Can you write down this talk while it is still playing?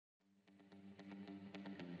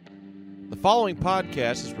The following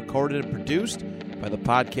podcast is recorded and produced by the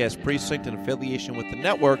Podcast Precinct in affiliation with the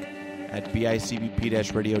network at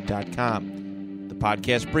bicbp-radio.com. The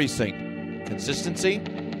Podcast Precinct. Consistency,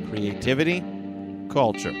 creativity,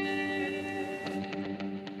 culture.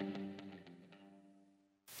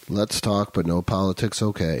 Let's Talk But No Politics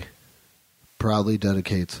Okay proudly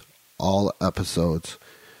dedicates all episodes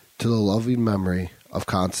to the loving memory of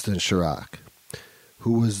Constance Chirac,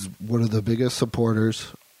 who was one of the biggest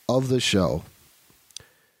supporters of the show.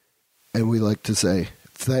 And we like to say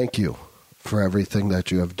thank you for everything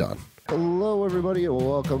that you have done. Hello, everybody, and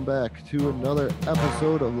welcome back to another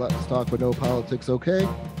episode of Let's Talk But No Politics Okay.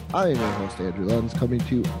 I am your host, Andrew Lenz, coming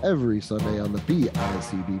to you every Sunday on the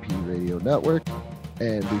BICBP Radio Network.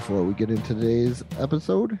 And before we get into today's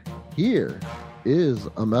episode, here is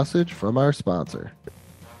a message from our sponsor.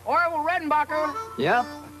 Orville Redenbacher. Yep.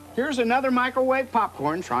 Here's another microwave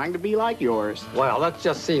popcorn trying to be like yours. Well, let's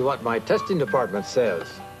just see what my testing department says.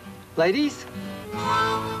 Ladies?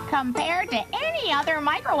 Compared to any other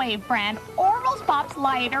microwave brand, Orville's Pop's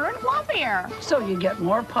lighter and fluffier. So you get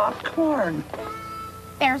more popcorn.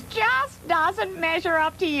 Theirs just doesn't measure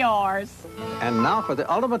up to yours. And now for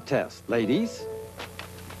the ultimate test, ladies.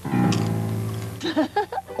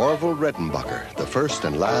 Orville Redenbacher, the first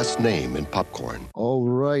and last name in popcorn. All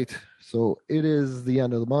right. So it is the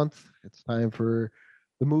end of the month. It's time for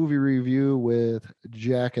the movie review with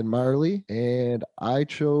Jack and Marley. And I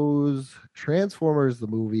chose Transformers, the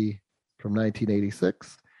movie from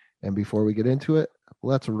 1986. And before we get into it,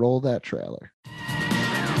 let's roll that trailer.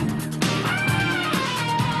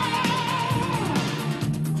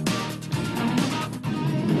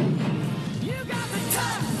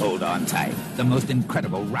 Hold on tight. The most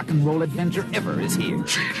incredible rock and roll adventure ever is here.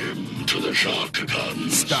 Feed him to the shark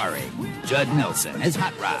guns. Starring Judd Nelson as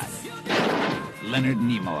Hot Rod, Leonard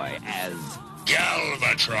Nimoy as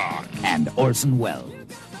Galvatron. and Orson Welles.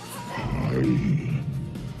 I'm a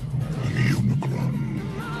Unicron.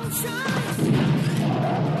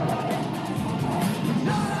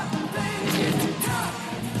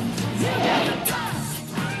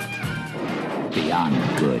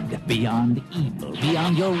 Beyond good, beyond evil,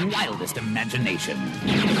 beyond your wildest imagination.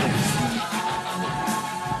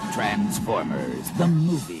 Transformers, the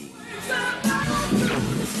movie.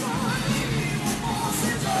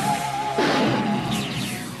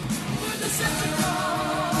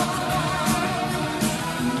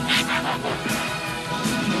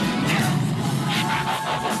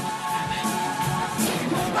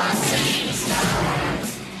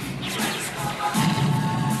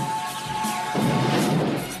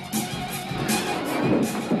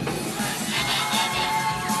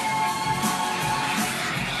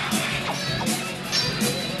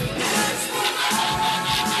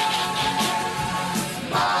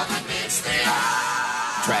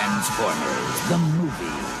 Transformers, the movie.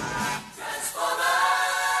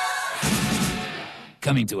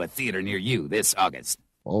 Coming to a theater near you this August.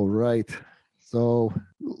 All right. So,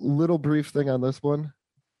 little brief thing on this one.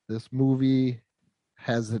 This movie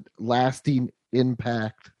has a lasting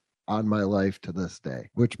impact on my life to this day,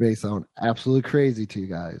 which may sound absolutely crazy to you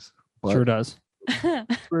guys. But sure does.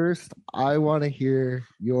 First, I want to hear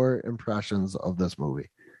your impressions of this movie.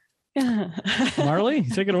 Marley,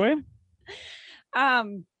 take it away.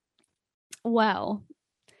 Well,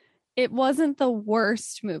 it wasn't the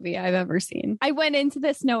worst movie I've ever seen. I went into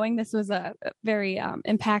this knowing this was a very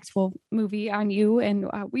impactful movie on you, and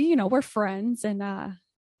we're friends, and I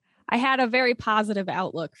had a very positive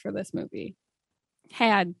outlook for this movie.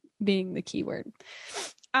 Had being the key word.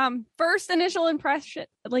 First initial impression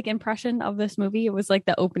of this movie, it was like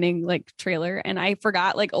the opening trailer, and I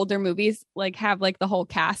forgot older movies have the whole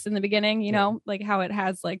cast in the beginning, you know, how it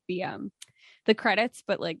has the credits,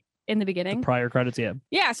 but in the beginning, The prior credits.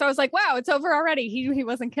 Yeah. So I was like, wow, it's over already. He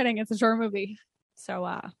wasn't kidding. It's a short movie. So,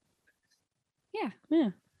 yeah.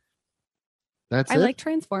 That's I it? like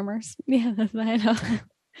Transformers. Yeah, I know.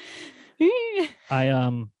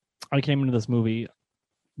 I came into this movie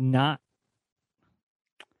I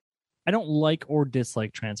don't like or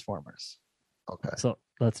dislike Transformers. Okay. So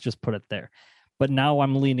let's just put it there. But now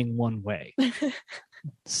I'm leaning one way.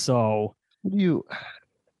 So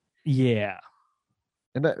yeah.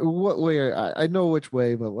 And what way? I know which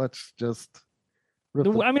way, but let's just.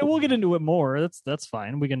 We'll get into it more. That's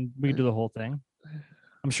fine. We can do the whole thing.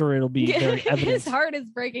 I'm sure it'll be very evident. His heart is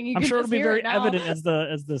breaking. I'm sure it'll be very evident as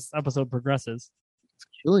this episode progresses. It's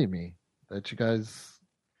killing me that you guys.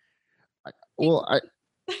 I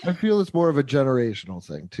feel it's more of a generational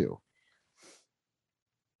thing too.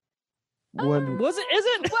 Was it? Is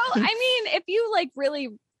it? Well, I mean, if you really,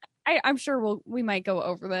 I'm sure we might go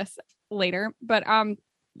over this later, but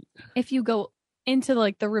if you go into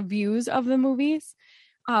like the reviews of the movies,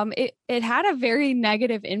 it had a very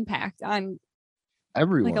negative impact on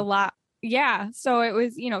everyone. Like a lot. Yeah. So it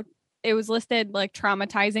was, it was listed like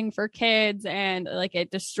traumatizing for kids, and like it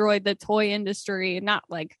destroyed the toy industry, not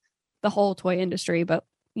like the whole toy industry, but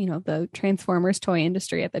the Transformers toy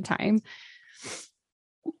industry at the time.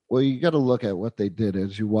 Well, you got to look at what they did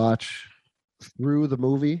as you watch through the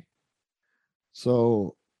movie.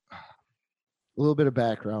 So a little bit of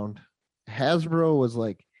background. Hasbro was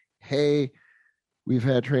like, hey, we've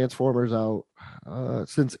had Transformers out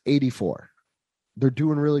since 84. They're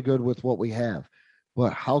doing really good with what we have.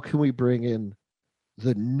 But how can we bring in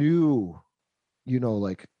the new,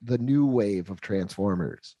 like the new wave of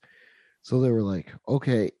Transformers? So they were like,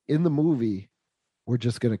 okay, in the movie, we're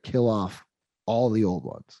just going to kill off all the old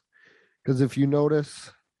ones. Because if you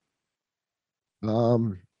notice,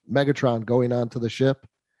 Megatron going onto the ship,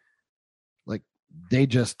 like they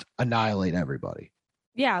just annihilate everybody.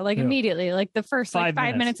 Yeah, like immediately, like the first 5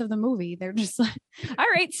 minutes of the movie, they're just like, all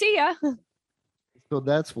right, see ya. So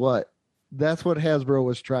that's what Hasbro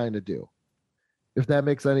was trying to do. If that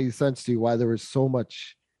makes any sense to you, why there was so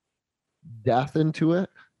much death into it,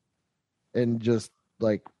 and just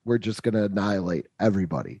like we're just gonna annihilate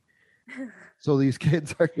everybody. So these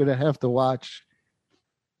kids are gonna have to watch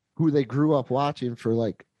who they grew up watching for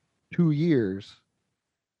like 2 years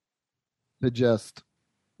to just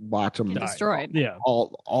watch them destroyed.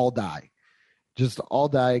 All die, just all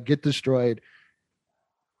die, get destroyed.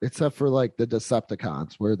 Except for like the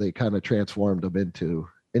Decepticons, where they kind of transformed them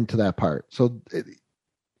into that part. So,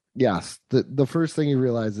 yes, the first thing you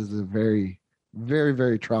realize is very, very,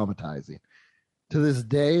 very traumatizing. To this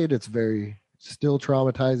day, it's still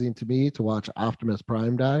traumatizing to me to watch Optimus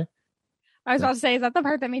Prime die. I was about to say, is that the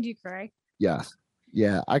part that made you cry? Yes.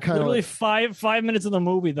 Yeah, I kind of literally 5 minutes in the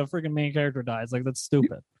movie, the freaking main character dies. Like, that's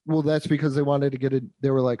stupid. Well, that's because they wanted to get it. They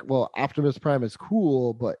were like, well, Optimus Prime is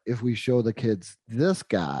cool, but if we show the kids this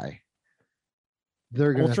guy,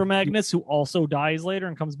 they're going to... Ultra Magnus, who also dies later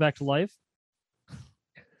and comes back to life.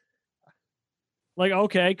 Like,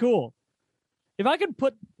 okay, cool. If I could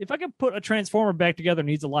put a Transformer back together and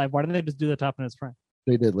he's alive, why didn't they just do that to Optimus Prime?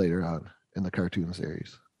 They did later on in the cartoon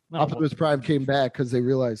series. No, Optimus Prime came back because they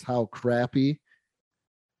realized how crappy...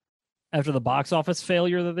 After the box office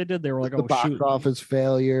failure that they did, they were like, the box shoot. office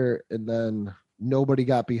failure, and then nobody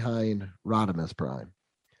got behind Rodimus Prime.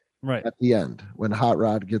 Right. At the end, when Hot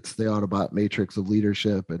Rod gets the Autobot matrix of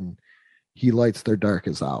leadership and he lights their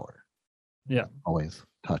darkest hour. Yeah. Always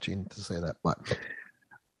touching to say that. But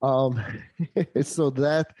so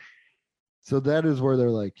that is where they're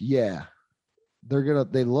like, yeah,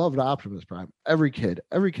 they loved Optimus Prime. Every kid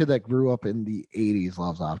that grew up in the 80s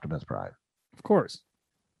loves Optimus Prime. Of course.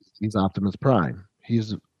 He's Optimus Prime.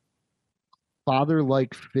 He's a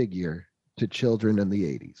father-like figure to children in the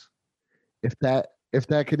 80s. If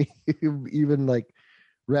that can even like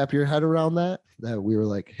wrap your head around that we were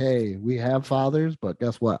like, hey, we have fathers, but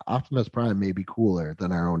guess what? Optimus Prime may be cooler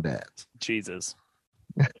than our own dads. Jesus.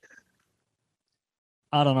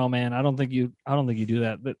 I don't know, man. I don't think you do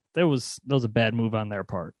that. But that was a bad move on their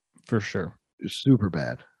part, for sure. Super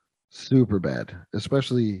bad.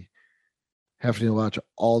 Especially having to watch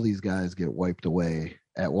all these guys get wiped away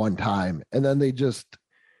at one time. And then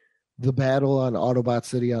the battle on Autobot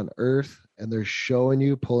City on Earth, and they're showing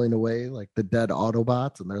you pulling away like the dead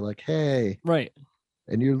Autobots, and they're like, hey. Right.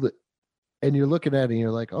 And you're looking at it and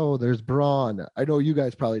you're like, oh, there's Brawn. I know you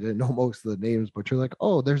guys probably didn't know most of the names, but you're like,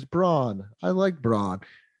 oh, there's Brawn. I like Brawn.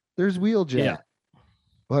 There's Wheeljack. Yeah.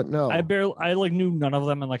 But no. I knew none of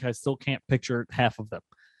them, and like I still can't picture half of them.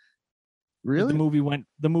 Really?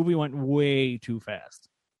 The movie went way too fast.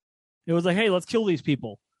 It was like, hey, let's kill these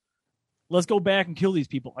people. Let's go back and kill these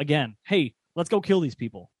people again. Hey, let's go kill these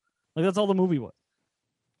people. Like, that's all the movie was.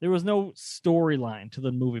 There was no storyline to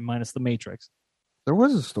the movie minus the Matrix. There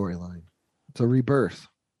was a storyline. It's a rebirth.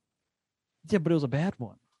 Yeah, but it was a bad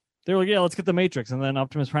one. They were like, yeah, let's get the Matrix. And then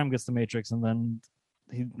Optimus Prime gets the Matrix, and then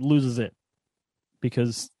he loses it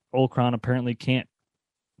because Ultron apparently can't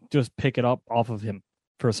just pick it up off of him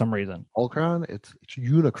for some reason. Ultron? It's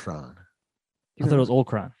Unicron. I thought it was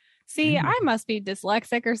Ultron. See, I must be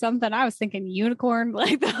dyslexic or something. I was thinking unicorn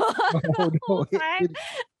like the whole time.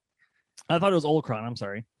 I thought it was Ultron. I'm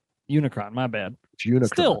sorry. Unicron. My bad. It's Unicron.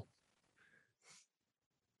 Still.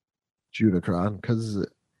 It's Unicron, because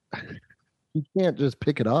you can't just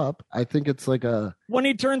pick it up. I think it's like a... When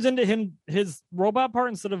he turns into his robot part,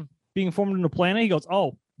 instead of being formed into a planet, he goes,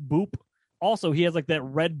 oh, boop. Also, he has like that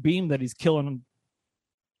red beam that he's killing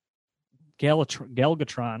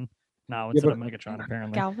Galvatron now instead of Megatron,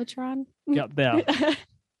 apparently. Galvatron? Yeah.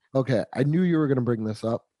 Okay, I knew you were going to bring this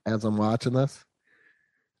up. as I'm watching this.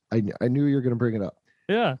 I knew you were going to bring it up.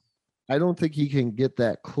 Yeah. I don't think he can get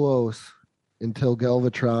that close until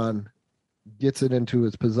Galvatron gets it into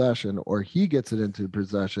his possession, or he gets it into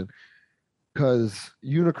possession, because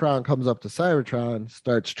Unicron comes up to Cybertron,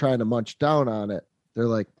 starts trying to munch down on it. They're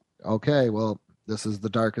like, okay, well, this is the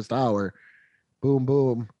darkest hour. Boom,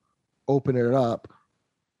 boom, open it up,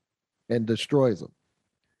 and destroys him.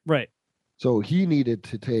 Right. So he needed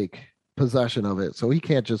to take possession of it. So he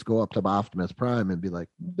can't just go up to Optimus Prime and be like,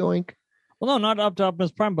 doink. Well, no, not up to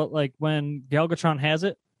Optimus Prime, but like when Galvatron has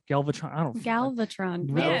it, Galvatron.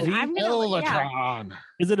 Man, Galvatron.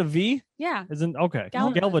 Is it a V? Yeah. Isn't okay.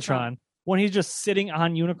 Galvatron. Galvatron. When he's just sitting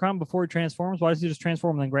on Unicron before he transforms, why does he just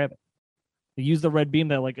transform and then grab it? He used the red beam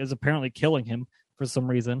that like is apparently killing him for some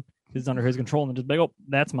reason. He's under his control and then just like, oh,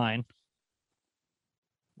 that's mine.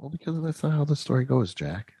 Well, because that's not how the story goes,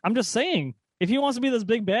 Jack. I'm just saying, if he wants to be this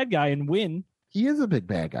big bad guy and win, he is a big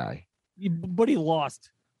bad guy. But he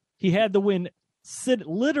lost. He had the win,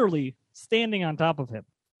 literally standing on top of him,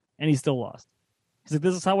 and he still lost. He's like,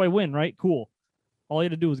 "This is how I win, right? Cool." All he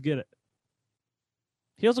had to do was get it.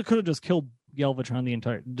 He also could have just killed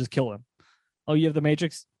Galvatron just kill him. Oh, you have the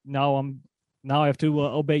Matrix? Now I have to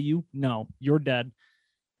obey you? No, you're dead.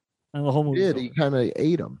 And the whole movie. He kind of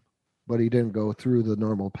ate him, but he didn't go through the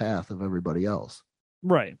normal path of everybody else.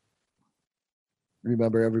 Right.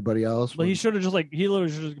 Remember everybody else? But he should have he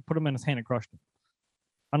literally should have put him in his hand and crushed him.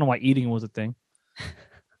 I don't know why eating was a thing.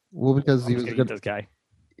 Well, because he was eat this guy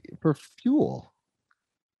for fuel.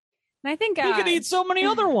 And I think he could eat so many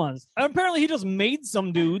other ones. Apparently, he just made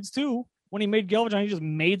some dudes too. When he made Galvatron, he just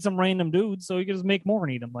made some random dudes so he could just make more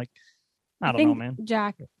and eat them. Like, I don't know, man.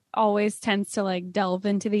 Jack always tends to like delve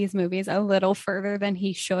into these movies a little further than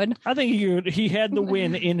he should. I think he had the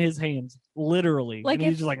win in his hands, literally. Like, and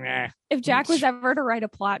he's just like, nah. If Jack was ever to write a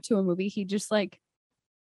plot to a movie, he'd just like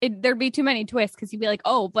there'd be too many twists because he'd be like,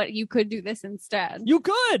 oh, but you could do this instead. You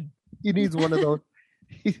could. He needs one of those.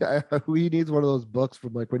 He needs one of those books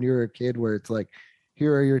from like when you were a kid where it's like,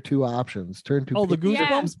 here are your two options. Turn to the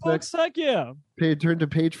Goosebumps books. Heck yeah. Turn to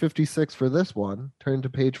page 56 for this one. Turn to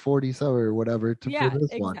page 47 or whatever for this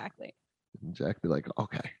one. Exactly. And Jack be like,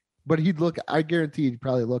 okay. But I guarantee he'd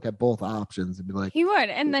probably look at both options and be like, he would.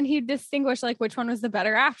 And then he'd distinguish like which one was the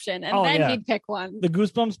better option. And then he'd pick one. The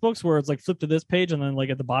Goosebumps books where it's like flip to this page and then like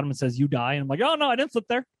at the bottom it says you die. And I'm like, oh no, I didn't flip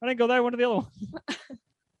there. I didn't go there. I went to the other one.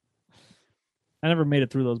 I never made it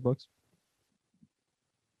through those books.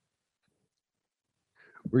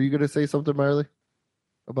 Were you going to say something, Marley?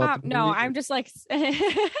 About no, I'm just like,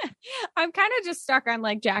 I'm kind of just stuck on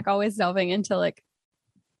like Jack always delving into like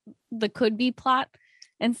the could be plot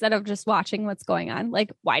instead of just watching what's going on.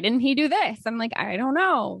 Like, why didn't he do this? I'm like, I don't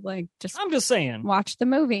know. Like, I'm just saying, watch the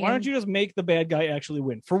movie. Why don't you just make the bad guy actually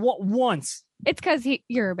win for once? It's because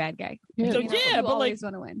you're a bad guy. Yeah, but always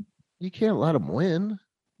want to win. You can't let him win.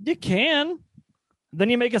 You can. Then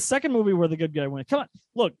you make a second movie where the good guy wins. Come on,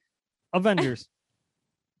 look, Avengers.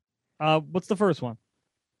 What's the first one?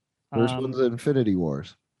 First one's Infinity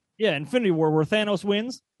Wars. Yeah, Infinity War, where Thanos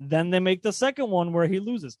wins. Then they make the second one where he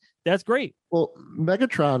loses. That's great. Well,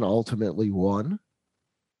 Megatron ultimately won,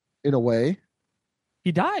 in a way.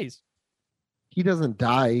 He dies. He doesn't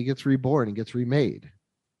die. He gets reborn. He gets remade.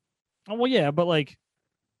 Oh well, yeah, but like,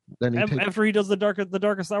 then after he does the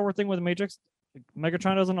darkest hour thing with the Matrix,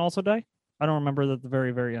 Megatron doesn't also die. I don't remember that at the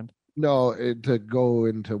very, very end. No, to go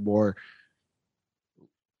into more.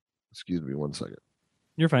 Excuse me 1 second.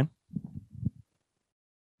 You're fine.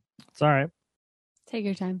 It's all right. Take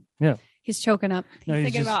your time. Yeah. He's choking up. He's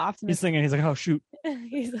thinking about Optimus. He's thinking, he's like, oh, shoot.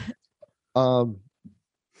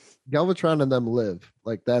 Galvatron and them live.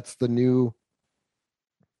 Like, that's the new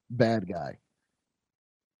bad guy.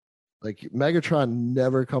 Like, Megatron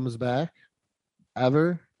never comes back,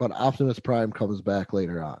 ever, but Optimus Prime comes back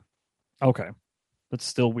later on. Okay. That's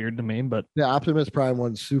still weird to me, but... The Optimus Prime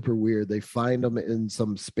one's super weird. They find him in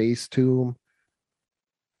some space tomb,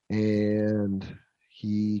 and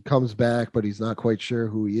he comes back, but he's not quite sure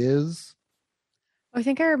who he is. I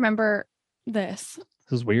think I remember this.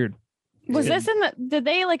 This is weird. Was this did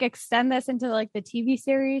they like extend this into like the TV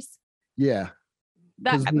series? Yeah.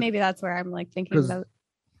 Maybe that's where I'm like thinking about.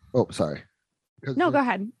 Oh, sorry. No, go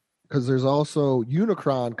ahead. Because there's also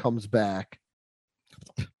Unicron comes back,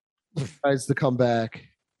 tries to come back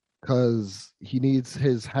because he needs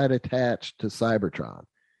his head attached to Cybertron.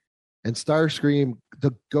 And Starscream,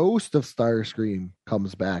 the ghost of Starscream,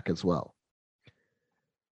 comes back as well.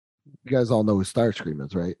 You guys all know who Starscream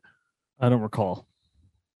is, right? I don't recall.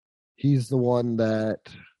 He's the one that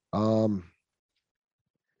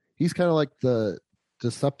he's kind of like the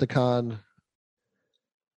Decepticon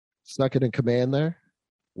second in command there.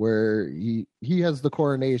 where he has the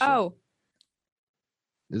coronation. Oh,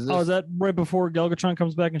 Is is that right before Galvatron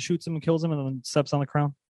comes back and shoots him and kills him and then steps on the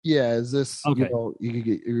crown? Yeah, is this, Okay.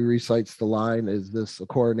 he recites the line, is this a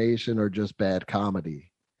coronation or just bad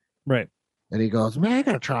comedy? Right. And he goes,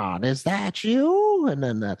 Megatron, is that you? And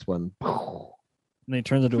then that's when, And then he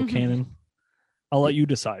turns into a cannon. I'll let you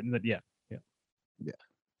decide. That yeah. and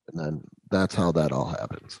then that's how that all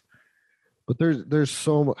happens. But there's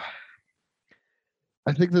so much.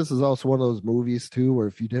 I think this is also one of those movies too, where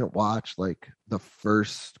if you didn't watch like the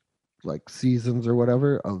first like seasons or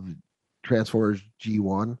whatever of Transformers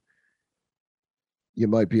G1, you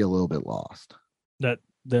might be a little bit lost. That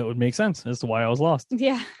would make sense as to why I was lost.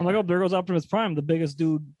 yeah. I'm like, oh, there goes Optimus Prime, the biggest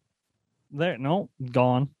dude there. No,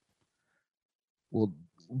 gone. Well,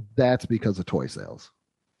 that's because of toy sales.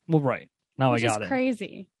 Well, right. Now Which I got is it.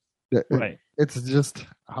 crazy. Right. It's just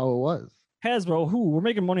how it was. Hasbro, we're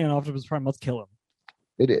making money on Optimus Prime. Let's kill him.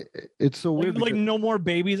 It's so weird. Like because- no more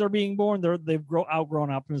babies are being born. They've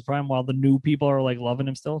outgrown Optimus Prime while the new people are like loving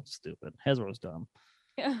him still. Stupid. Hasbro's dumb.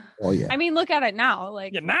 Yeah. Oh yeah. I mean, look at it now.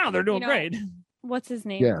 Like, Yeah, now they're doing great. What's his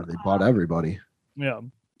name? Yeah, they bought everybody. Yeah.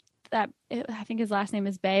 I think his last name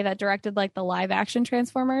is Bay, that directed like the live action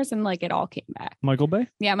Transformers, and like it all came back. Michael Bay?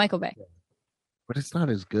 Yeah, Michael Bay. But it's not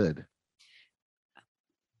as good.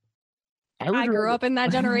 I grew up in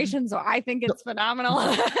that generation, so I think it's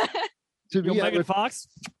phenomenal. To Yo, me, Megan Fox?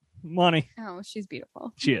 Money. Oh, she's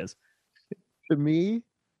beautiful. She is. to me,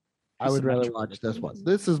 I This would is my rather watch this one.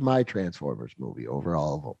 This is my Transformers movie over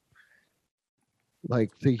all of them.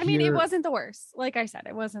 Like to I mean, it hear- wasn't the worst. Like I said,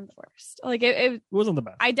 it wasn't the worst. Like it wasn't the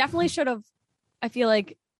best. I definitely should have. I feel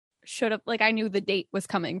like like I knew the date was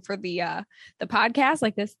coming for the podcast,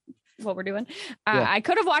 like this, what we're doing. Yeah. I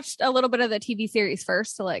could have watched a little bit of the TV series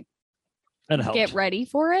first to like That helped. get ready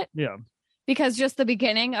for it. Yeah. Because just the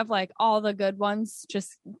beginning of like all the good ones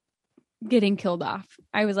just getting killed off.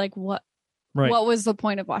 I was like, what? Right. What was the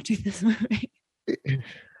point of watching this movie? And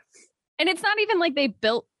it's not even like they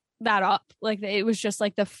built that up. Like it was just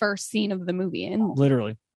like the first scene of the movie, and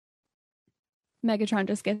Literally. Megatron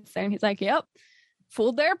just gets there and he's like, "Yep,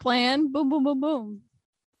 fooled their plan." Boom, boom, boom, boom.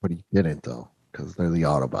 But he didn't though, because they're the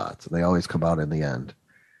Autobots, and they always come out in the end.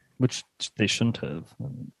 Which they shouldn't have.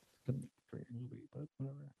 Great movie, but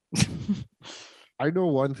whatever. I know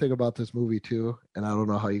one thing about this movie too, and I don't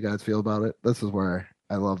know how you guys feel about it. This is where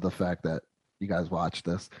I love the fact that you guys watched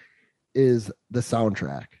this, is the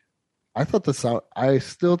soundtrack. I thought I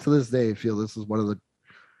still to this day feel this is one of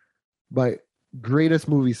my greatest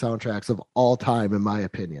movie soundtracks of all time, in my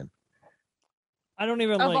opinion. I don't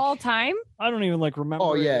even Of all time? I don't even like remember.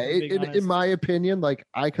 Oh yeah, it, being in honest. my opinion, like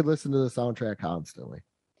I could listen to the soundtrack constantly.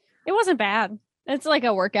 It wasn't bad. It's like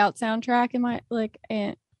a workout soundtrack in my like.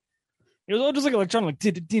 It was all just like electronic,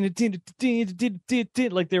 like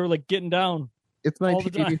they were like getting down. It's all the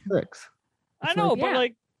time. 1986. I know, Yeah. but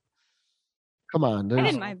like, Come on, I there's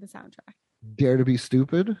didn't mind the soundtrack. Dare to Be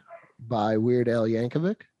Stupid by Weird Al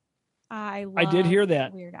Yankovic. I did hear love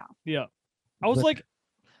that. Weird Al. yeah, I was But- like,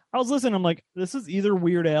 I was listening. I'm like, this is either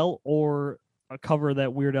Weird Al or a cover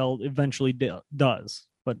that Weird Al eventually does.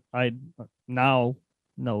 But I now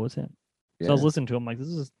know it's him. So I was Yeah. listening to him like, this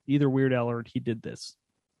is either Weird Al or he did this.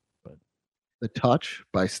 The Touch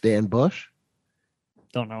by Stan Bush.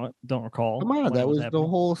 Don't know it. Don't recall. Come on, when it that was the happening.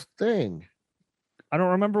 whole thing. I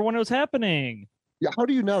don't remember when it was happening. Yeah, how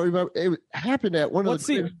do you not remember? It happened at one of Let's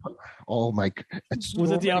the. see. greatest- Oh my! It's Was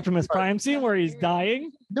so it the many Optimus parts. Prime scene where he's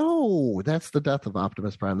dying? No, that's the death of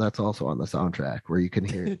Optimus Prime. That's also on the soundtrack where you can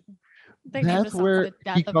hear it. They named That's the song where The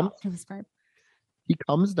Death he of comes. Optimus Prime. He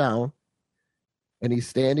comes down, and he's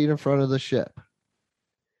standing in front of the ship,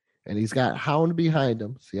 and he's got Hound behind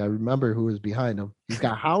him. See, I remember who was behind him. He's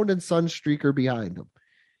got Hound and Sunstreaker behind him,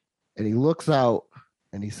 and he looks out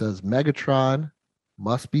and he says, "Megatron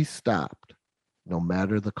must be stopped, no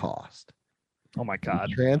matter the cost." Oh my He god!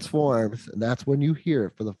 transforms, and that's when you hear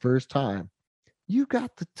it for the first time. You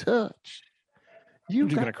got the touch. You're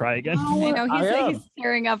got gonna cry again. I know I am. he's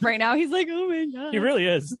tearing up right now. He's like, "Oh my god!" He really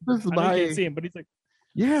is. This is I know you my can't see him, but he's like,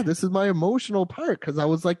 yeah. This is my emotional part because I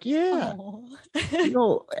was like, yeah, Oh. you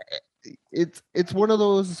know, it's one of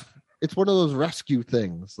those rescue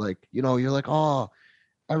things. Like, you know, you're like, oh,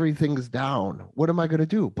 everything's down. What am I gonna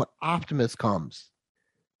do? But Optimus comes,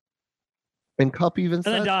 and Cup even and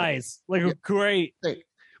says then so. dies. Like, Yeah. great.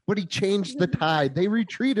 But he changed the tide. They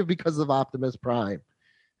retreated because of Optimus Prime.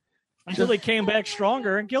 Until they came back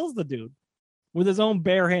stronger and kills the dude with his own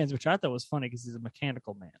bare hands, which I thought was funny because he's a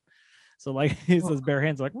mechanical man. So like he says bare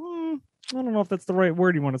hands, like I don't know if that's the right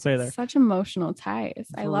word you want to say there. Such emotional ties.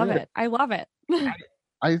 I For love real. it. I love it.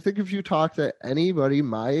 I think if you talk to anybody in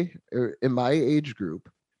my age group,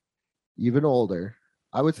 even older.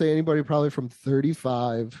 I would say anybody probably from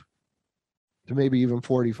 35 to maybe even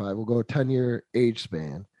 45. We'll go a 10-year age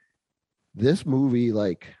span. This movie,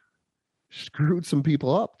 like, screwed some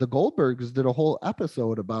people up. The Goldbergs did a whole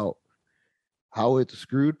episode about how it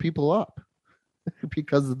screwed people up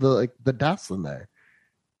because of the deaths in there.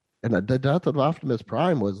 And the death of Optimus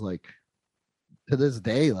Prime was like, to this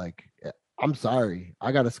day, like, I'm sorry,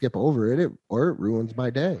 I got to skip over it, or it ruins my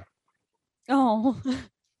day. Oh,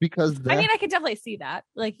 because I mean, I could definitely see that.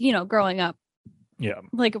 Like, growing up,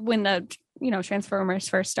 like when the Transformers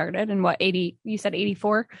first started, and what 80? You said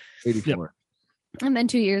 84. 84. Yep. And then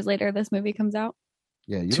 2 years later, this movie comes out.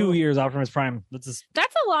 Yeah, 2 years Optimus Prime. That's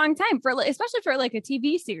a long time especially for like a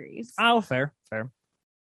TV series. Oh, fair.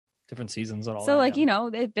 Different seasons and all. So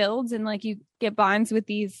that, it builds and like you get bonds with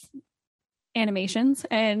these animations,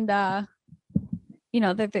 and they're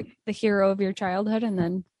the hero of your childhood, and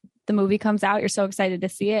then the movie comes out. You're so excited to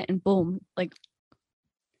see it, and boom! Like,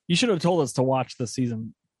 you should have told us to watch the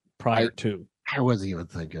season prior to. I wasn't even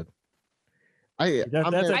thinking. I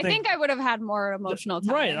think I would have had more emotional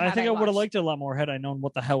time. Right. I think I would have liked it a lot more had I known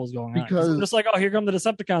what the hell was going on. Because just like, oh, here come the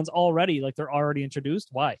Decepticons already. Like, they're already introduced.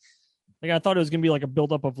 Why? Like, I thought it was going to be like a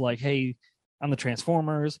buildup of like, hey, I'm the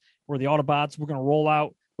Transformers. We're the Autobots. We're going to roll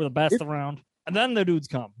out. We're the best around. And then the dudes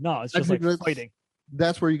come. No, it's just like fighting.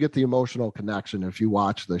 That's where you get the emotional connection if you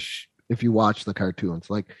watch the cartoons.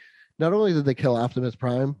 Like, not only did they kill Optimus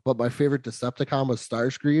Prime, but my favorite Decepticon was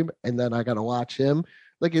Starscream, and then I got to watch him.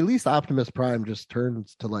 Like, at least Optimus Prime just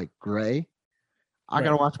turns to like gray. I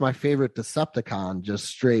got to watch my favorite Decepticon just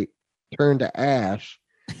straight turn to ash.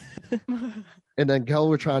 And then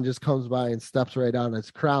Galvatron just comes by and steps right on his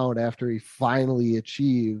crown after he finally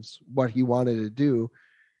achieves what he wanted to do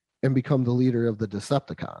and become the leader of the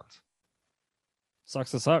Decepticons.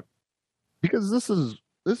 Sucks to suck. Because this is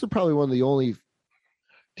probably one of the only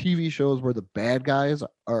TV shows where the bad guys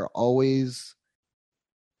are always,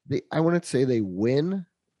 I wouldn't say they win,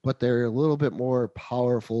 but they're a little bit more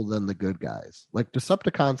powerful than the good guys. Like,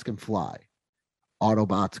 Decepticons can fly.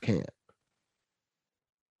 Autobots can't.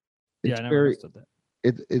 It's I never understood that.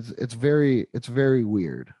 It's very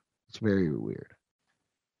weird. It's very weird.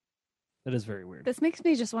 It is very weird. This makes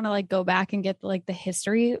me just want to like go back and get like the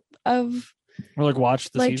history of, or like watch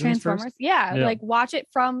the like seasons Transformers. first? Yeah, like watch it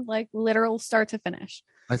from like literal start to finish.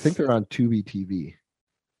 I think they're on Tubi TV.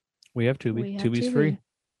 We have Tubi. Tubi's free.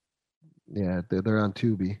 Yeah, they're on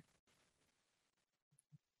Tubi.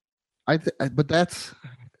 But that's,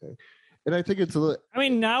 and I think it's a little. I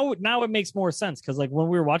mean, now it makes more sense because like when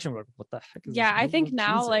we were watching, we're like, what the heck is this I movie? think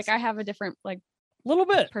now Jesus. like I have a different like little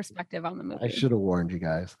bit perspective on the movie. I should have warned you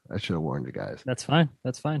guys. That's fine.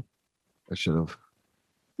 I should have.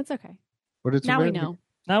 It's okay. But it's we know.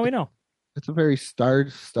 Now we know. It's a very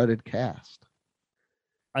star-studded cast.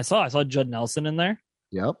 I saw Judd Nelson in there.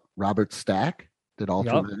 Yep. Robert Stack did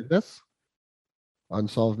Ultra Magnus.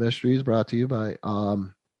 Unsolved Mysteries brought to you by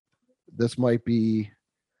this might be,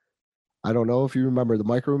 I don't know if you remember the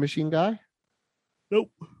Micro Machine guy.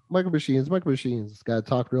 Nope. Micro Machines. This guy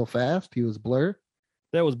talked real fast. He was Blur.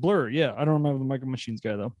 That was Blur. Yeah, I don't remember the Micro Machines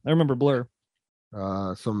guy though. I remember Blur.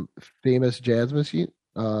 Some famous jazz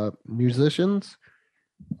musicians.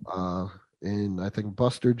 And I think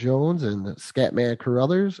Buster Jones and Scatman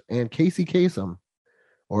Carruthers and Casey Kasem.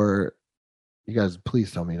 Or you guys,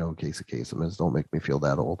 please tell me you know who Casey Kasem is. Don't make me feel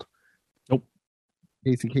that old. Nope.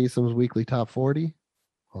 Casey Kasem's Weekly Top 40.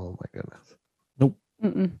 Oh my goodness. Nope.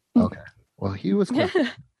 Mm-mm. Okay. Well, he was cool.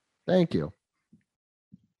 Thank you.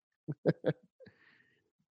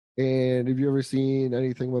 And have you ever seen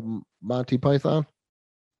anything with Monty Python?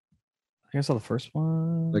 I think I saw the first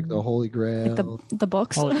one. Like the Holy Grail. Like the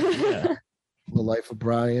books. Yeah. The Life of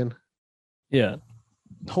Brian. Yeah.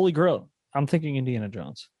 Holy Grail. I'm thinking Indiana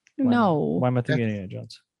Jones. Why am I thinking Indiana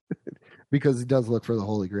Jones? Because he does look for the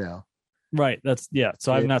Holy Grail. Right.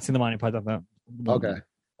 So I've not seen the Monty Python. Okay.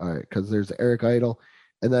 All right. Because there's Eric Idle.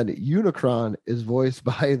 And then Unicron is voiced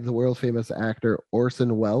by the world famous actor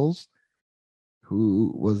Orson Welles,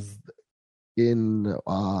 who was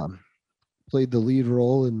played the lead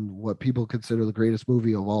role in what people consider the greatest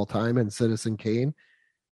movie of all time, in Citizen Kane.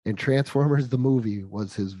 And Transformers the movie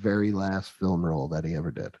was his very last film role that he ever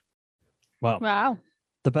did. Wow.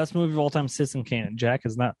 The best movie of all time, Citizen Kane. Jack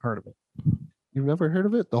has not heard of it. You've never heard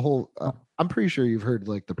of it? The whole, I'm pretty sure you've heard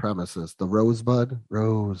like the premises, the Rosebud.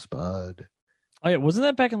 Oh yeah, wasn't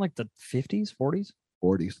that back in like the 50s, 40s?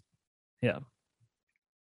 40s. Yeah.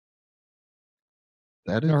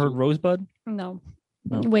 That is. You ever heard Rosebud? No.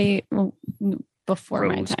 Wait, before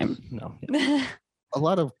my time. No. A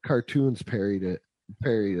lot of cartoons parodied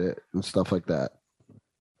it and stuff like that.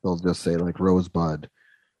 They'll just say like Rosebud.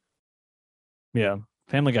 Yeah,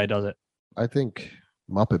 Family Guy does it. I think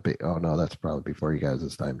Muppet Oh no, that's probably before you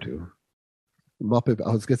guys' time too. I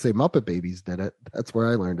was gonna say Muppet Babies did it. That's where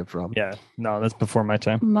I learned it from. Yeah, no, that's before my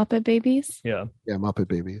time. Muppet Babies. Yeah, Muppet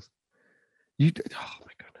Babies. Oh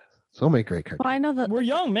my goodness, so many great cartoons. Well, I know that we're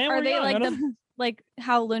young, man. Are We're they young. like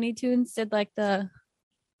how Looney Tunes did like the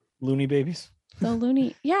Looney Babies?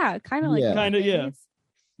 Looney? Yeah, kind of like Yeah. Kinda, yeah.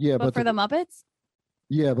 Yeah, but for the Muppets.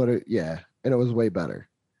 Yeah, but and it was way better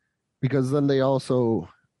because then they also,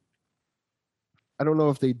 I don't know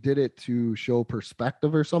if they did it to show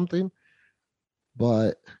perspective or something,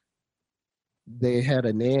 but they had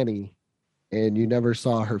a nanny and you never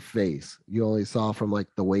saw her face. You only saw from like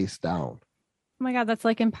the waist down. Oh my God, that's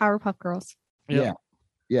like in Powerpuff Girls. Yeah.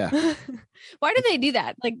 Why do they do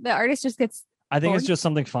that? Like the artist just gets. I think it's bored? just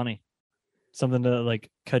something funny, something to like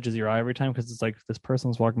catches your eye every time because it's like this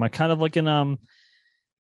person's walking by, kind of like in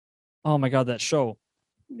oh my God, that show,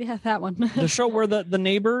 Yeah, that one. the show where the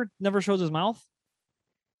neighbor never shows his mouth.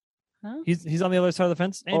 Huh? He's on the other side of the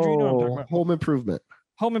fence. Andrew, you know what I'm talking about. Home Improvement.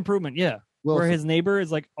 Home Improvement, yeah. Wilson. Where his neighbor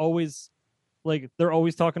is like always, like they're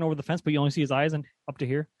always talking over the fence, but you only see his eyes and up to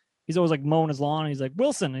here. He's always like mowing his lawn. And he's like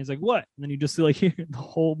Wilson. And he's like what? And then you just see like here the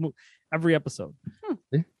whole every episode.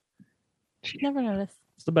 Never noticed.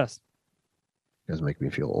 It's the best. You guys make me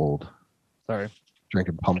feel old. Sorry,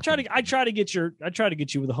 Drinking I pumpkin. try to get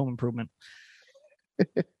you with the Home Improvement.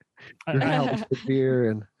 I help. The beer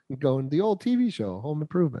and going the old TV show, Home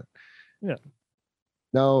Improvement. Yeah.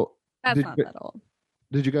 Now, That's did not you- that old.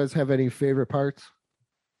 did you guys have any favorite parts?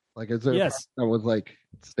 Like, is there a Yes. part that was like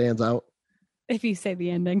stands out? If you say the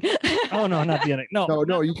ending. Oh no, not the ending. No,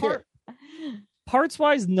 No, you can't. Parts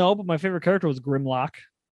wise, no. But my favorite character was Grimlock,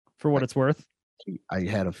 for what it's worth. I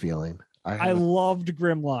had a feeling. I loved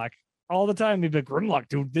Grimlock all the time. He'd be like, Grimlock,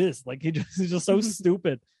 do this. Like he's just so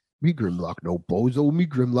stupid. Me Grimlock, no bozo. Me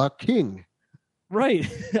Grimlock King. Right.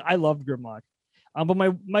 I loved Grimlock. But my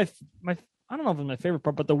I don't know if it's my favorite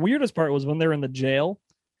part, but the weirdest part was when they're in the jail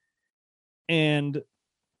and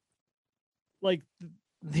like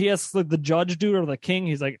he asks like the judge dude or the king,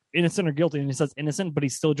 he's like innocent or guilty, and he says innocent, but he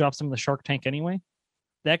still drops him in the shark tank anyway.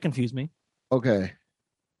 That confused me. Okay.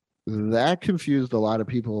 That confused a lot of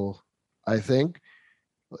people, I think.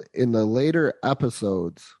 In the later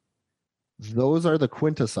episodes, those are the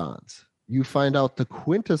Quintessons. You find out the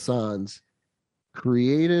Quintessons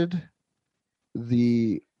created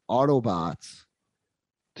the Autobots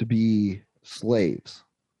to be slaves.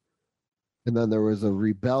 And then there was a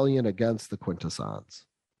rebellion against the Quintessons.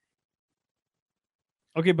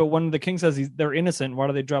 Okay, but when the king says they're innocent, why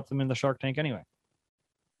do they drop them in the shark tank anyway?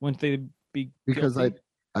 Wouldn't they be Because guilty?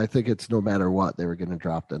 I think it's no matter what, they were getting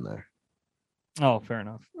dropped in there. Oh, fair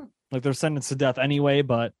enough. Like they're sentenced to death anyway,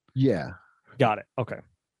 but Yeah. got it. Okay.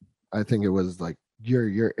 I think it was like,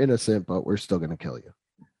 you're innocent, but we're still going to kill you.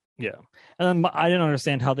 Yeah. And then I didn't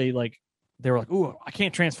understand how they were like, ooh, I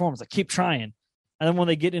can't transform. It's like, keep trying. And then when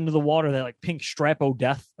they get into the water, they like pink Strapo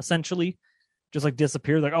death, essentially, just like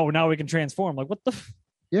disappear. Like, oh, now we can transform. Like, what the?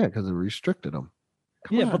 Yeah, because it restricted them.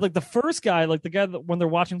 But like the first guy, like the guy that when they're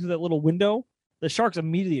watching through that little window, the sharks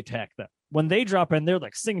immediately attack them. When they drop in, they're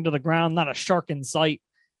like sinking to the ground, not a shark in sight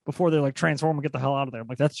before they like transform and get the hell out of there. I'm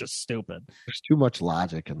like, that's just stupid. There's too much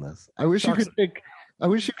logic in this. I wish you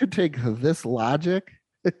could take this logic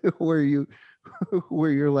where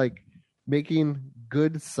you're like making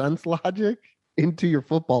good sense logic into your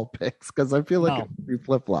football picks, because I feel like No. it would be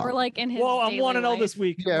flip flop. Or like in his. Well, I'm daily 1-0 life. this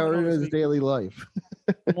week. Yeah, or in his daily life.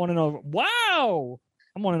 I'm 1-0. Wow.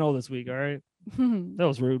 I'm 1-0 this week. All right. That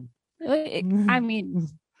was rude. I mean,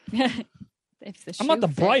 if the I'm not the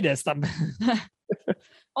shoe fits. brightest. I'm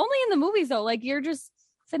Only in the movies though. Like you're just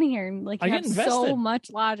sitting here and like I you get have so invested. much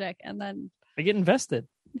logic, and then I get invested.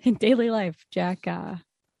 in daily life, Jack.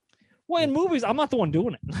 Well, in movies, I'm not the one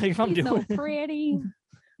doing it. Like if I'm He's doing so pretty.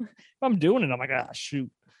 if I'm doing it, I'm like, shoot.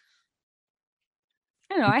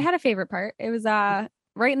 I don't know. I had a favorite part. It was right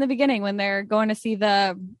in the beginning when they're going to see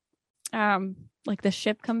the like the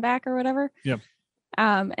ship come back or whatever. Yep.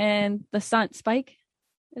 And the son Spike.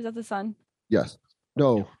 Is that the son? Yes.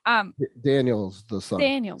 No. Um Daniel's the son.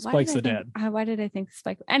 Daniel. Spike's the dad. Why did I think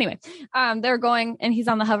Spike? Anyway, they're going and he's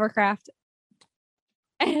on the hovercraft.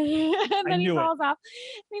 And then he knew it. falls off.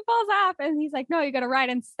 And he falls off and he's like, no, you gotta ride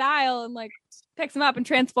in style, and like picks him up and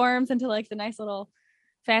transforms into like the nice little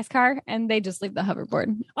fast car, and they just leave the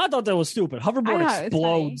hoverboard. I thought that was stupid. I Hoverboard know, it was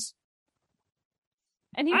explodes.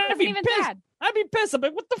 And he I'd wasn't be even pissed. sad. I'd be pissed. I'm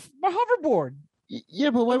like, what the my hoverboard?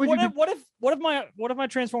 Yeah, but why would you? What if my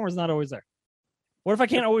transformer is not always there? What if I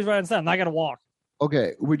can't always ride inside and I gotta walk?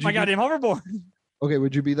 Okay, would you? My goddamn hoverboard. Okay,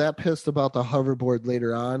 would you be that pissed about the hoverboard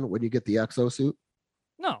later on when you get the exosuit?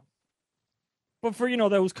 No. But for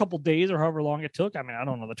those couple days or however long it took, I mean, I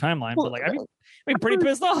don't know the timeline, Well, but like I'd be pretty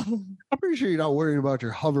pissed off. I'm pretty sure you're not worried about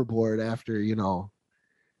your hoverboard after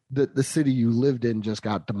the city you lived in just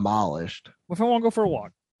got demolished. What if I want to go for a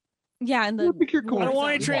walk? Yeah, and I think you're cool. I don't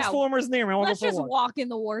want any Yeah. Transformers near me. I want to Let's go for just a walk. walk in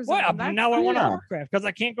the war zone. Well, That's now I want a yeah. hovercraft because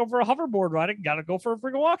I can't go for a hoverboard ride. I got to go for a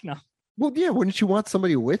freaking walk now. Well, yeah, wouldn't you want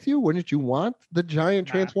somebody with you? Wouldn't you want the giant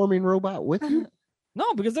Nah. transforming robot with you?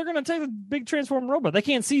 No, because they're going to take the big transform robot. They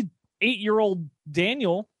can't see 8-year-old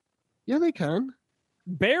Daniel. Yeah, they can.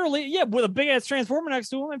 Barely. Yeah, with a big ass transformer next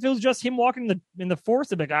to him. If it was just him walking in the forest,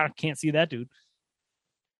 they'd be like, I can't see that dude.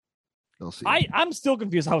 They'll see. I'm still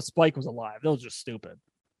confused how Spike was alive. That was just stupid.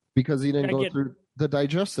 Because he didn't I go get- through the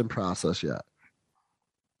digestion process yet.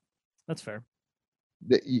 That's fair.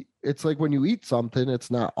 It's like when you eat something, it's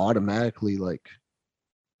not automatically like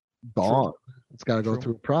gone. It's got to go True.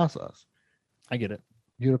 through a process. I get it.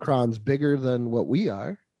 Unicron's bigger than what we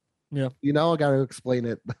are. Yeah. I got to explain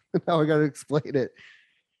it. Now I got to explain it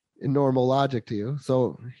in normal logic to you.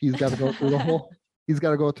 So he's got to go through the whole. He's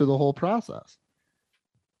got to go through the whole process.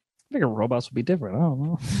 I figure robots would be different. I don't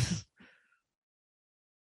know.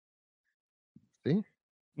 See?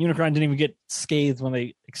 Unicron didn't even get scathed when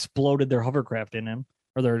they exploded their hovercraft in him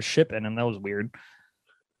or their ship in him. That was weird.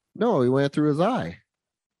 No, he went through his eye.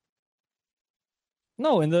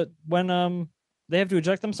 No, when they have to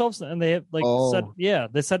eject themselves and they have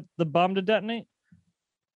they set the bomb to detonate.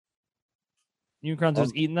 Unicron's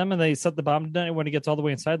just eating them and they set the bomb to detonate when he gets all the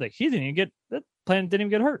way inside. Like that planet didn't even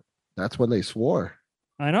get hurt. That's when they swore.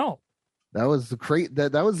 I know. That was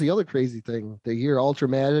that was the other crazy thing. They hear Ultra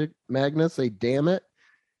Magnus say, "Damn it!"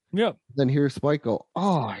 Yep. Then hear Spike go,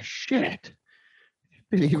 "Oh shit!"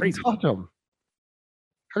 Didn't even Crazy. touch him.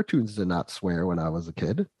 Cartoons did not swear when I was a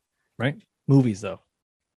kid. Right? Movies though.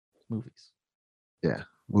 Movies. Yeah,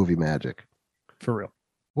 movie magic. For real.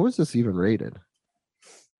 What was this even rated?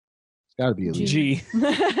 It's got to be at least. G.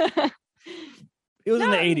 It was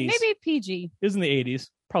in the 80s. Maybe PG. It was in the 80s.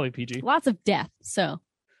 Probably PG. Lots of death. So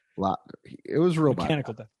Lot. It was robot.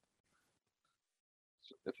 Mechanical death.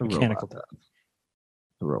 It's a Mechanical robot death.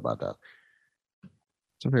 It's a robot death.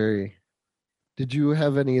 It's a very. Did you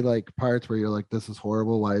have any like parts where you're like, "This is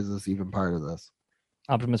horrible. Why is this even part of this?"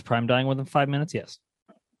 Optimus Prime dying within 5 minutes? Yes.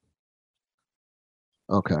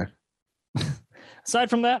 Okay. Aside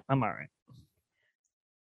from that, I'm all right.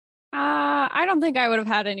 I don't think I would have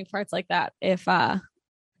had any parts like that if I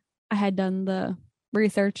had done the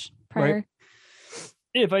research prior. Right.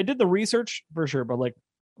 If I did the research, for sure, but like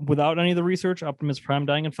without any of the research, Optimus Prime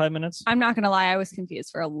dying in 5 minutes. I'm not gonna lie, I was confused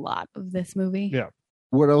for a lot of this movie. Yeah.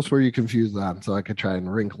 What else were you confused on, so I could try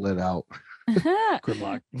and wrinkle it out?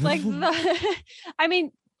 Grimlock. Like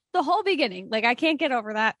the whole beginning. Like I can't get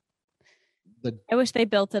over that. I wish they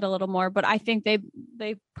built it a little more, but I think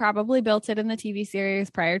they probably built it in the TV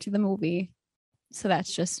series prior to the movie. So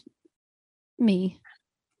that's just me.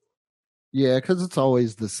 Yeah, because it's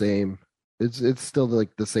always the same. It's still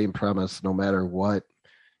like the same premise, no matter what.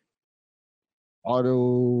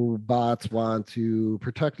 Autobots want to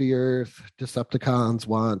protect the Earth. Decepticons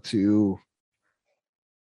want to,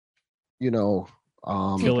 Take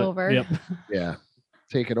over. Yep. yeah,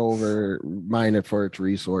 take it over, mine it for its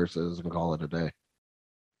resources, and call it a day.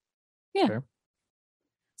 Yeah. Fair.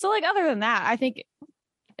 So like other than that, I think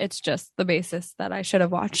it's just the basis that I should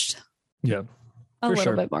have watched Yeah. a For little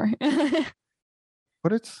sure. bit more.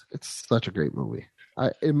 But it's such a great movie.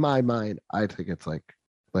 In my mind, I think it's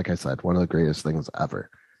like I said, one of the greatest things ever.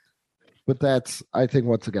 But that's, I think,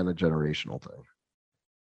 once again, a generational thing.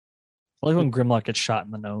 I like when Grimlock gets shot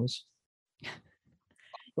in the nose.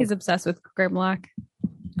 He's obsessed with Grimlock.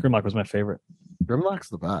 Grimlock was my favorite. Grimlock's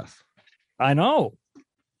the best. I know.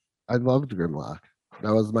 I loved Grimlock.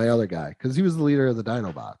 That was my other guy because he was the leader of the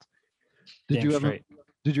Dinobots. Did you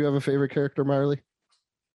have a favorite character, Marley?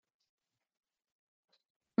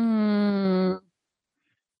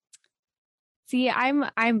 See, I'm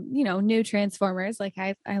new Transformers. Like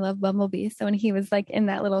I love Bumblebee. So when he was like in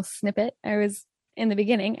that little snippet, I was in the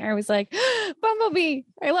beginning, I was like, Bumblebee,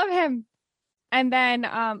 I love him. And then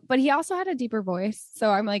but he also had a deeper voice, so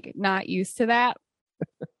I'm like not used to that.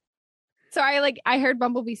 So I heard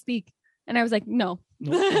Bumblebee speak and I was like, no.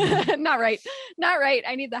 Not right.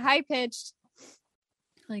 I need the high pitched.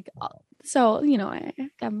 Like, so, I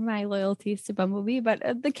got my loyalties to Bumblebee, but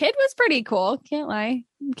the kid was pretty cool. Can't lie.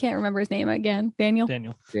 Can't remember his name again. Daniel.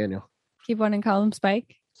 Keep wanting to call him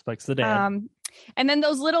Spike. Spike's the dad. And then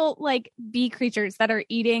those little like bee creatures that are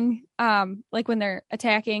eating, like when they're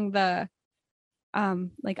attacking the,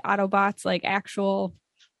 like Autobots, like actual.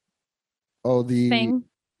 Oh, the thing.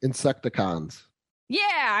 Insecticons. Yeah,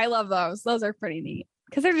 I love those. Those are pretty neat.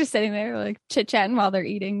 Because they're just sitting there like chit-chatting while they're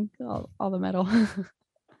eating all the metal.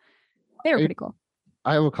 They were pretty cool.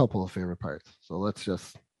 I have a couple of favorite parts. So let's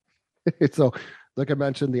just... So, like I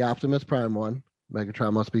mentioned, the Optimus Prime one,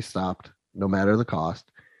 Megatron must be stopped, no matter the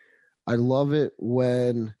cost. I love it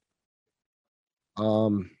when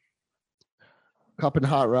Cup and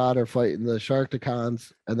Hot Rod are fighting the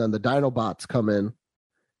Sharkticons, and then the Dinobots come in,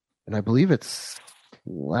 and I believe it's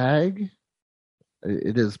Slag.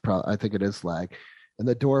 It is I think it is Slag, and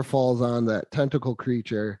the door falls on that tentacle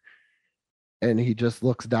creature, and he just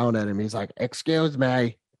looks down at him. He's like, "Excuse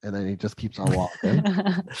me," and then he just keeps on walking.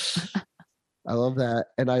 I love that,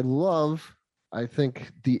 and I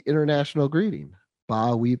think the international greeting,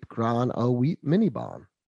 "Ba Weep Gran A Weep Mini Bon."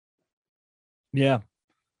 Yeah.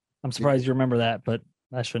 I'm surprised you remember that, but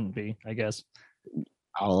that shouldn't be, I guess.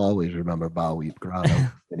 I'll always remember Ba Weep Gran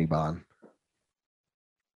A Mini Bon.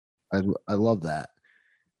 I love that.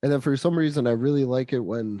 And then for some reason, I really like it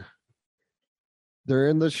when they're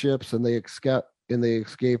in the ships and they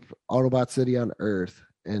escape Autobot City on Earth,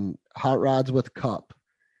 and Hot Rod's with Cup.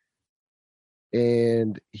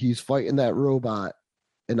 And he's fighting that robot,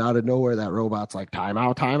 and out of nowhere, that robot's like, time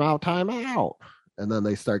out, time out, time out. And then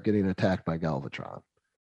they start getting attacked by Galvatron.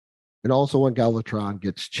 And also when Galvatron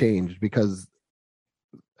gets changed, because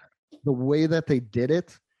the way that they did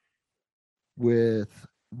it with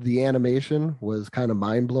the animation was kind of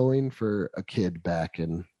mind-blowing for a kid back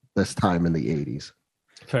in this time in the 80s.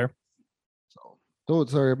 Fair. So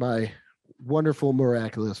those are my wonderful,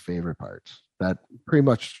 miraculous favorite parts. That pretty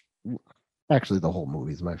much, actually the whole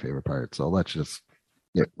movie is my favorite part. So let's just...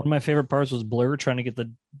 Yeah. One of my favorite parts was Blur trying to get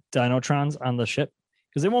the Dinotrons on the ship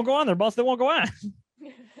because they won't go on. Their boss, they won't go on.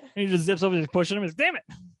 And he just zips over, just pushing him. He's, damn it.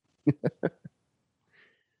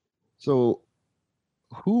 So,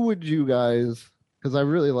 who would you guys? Because I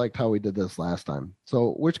really liked how we did this last time.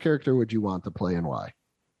 So, which character would you want to play and why?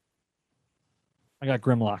 I got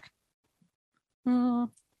Grimlock. I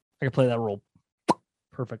could play that role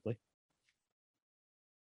perfectly.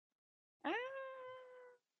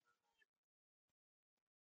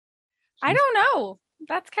 I don't know.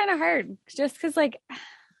 That's kind of hard. Just because, like,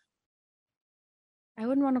 I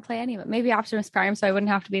wouldn't want to play any of it. Maybe Optimus Prime, so I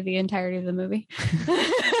wouldn't have to be the entirety of the movie.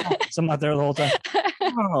 So I'm not there the whole time.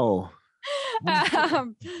 Oh. I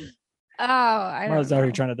don't know.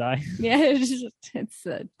 Already trying to die. Yeah, it's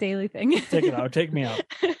a daily thing. Take it out. Take me out.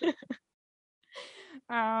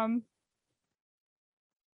 I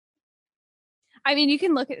mean, you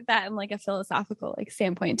can look at that in like a philosophical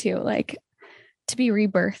standpoint too, like to be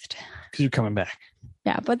rebirthed. Because you're coming back.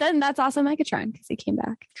 Yeah, but then that's also Megatron because he came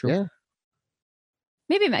back. True. Yeah.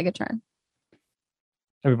 Maybe Megatron.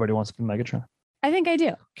 Everybody wants to be Megatron. I think I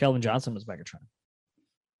do. Calvin Johnson was Megatron.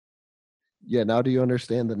 Yeah, now do you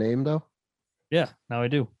understand the name, though? Yeah, now I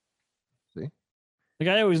do. See? Like,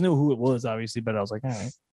 I always knew who it was, obviously, but I was like, all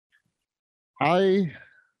right. I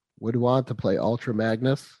would want to play Ultra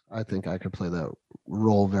Magnus. I think I could play that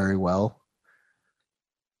role very well.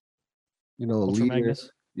 You know, a Ultra leader.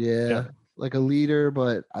 Magnus? Yeah, like a leader,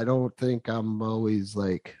 but I don't think I'm always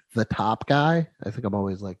like the top guy. I think I'm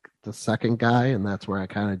always like the second guy, and that's where I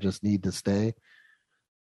kind of just need to stay.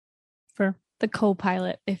 For the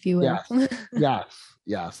co-pilot, if you will.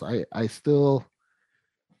 Yes. I still,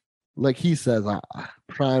 like he says,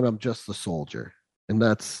 Prime, I'm just the soldier. And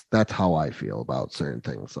that's how I feel about certain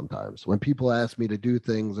things sometimes. When people ask me to do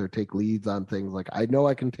things or take leads on things, like I know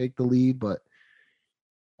I can take the lead, but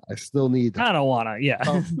I still need. I don't want to. Yeah.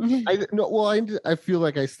 I feel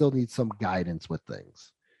like I still need some guidance with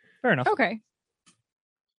things. Fair enough. Okay.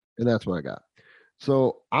 And that's what I got.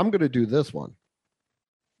 So I'm going to do this one.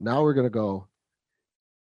 Now we're going to go.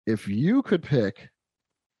 If you could pick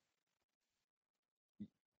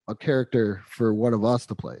a character for one of us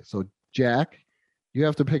to play. So Jack, you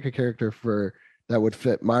have to pick a character that would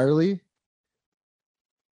fit Marley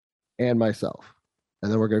and myself.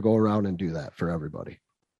 And then we're going to go around and do that for everybody.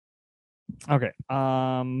 Okay.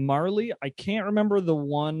 Marley, I can't remember the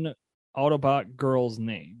one Autobot girl's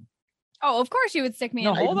name. Oh, of course you would stick me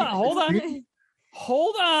No, in.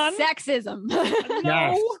 hold on. Sexism. No.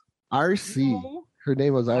 Yes. RC. No. Her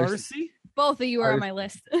name was RC. RC? Both of you are on my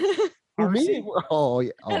list. For me? Oh,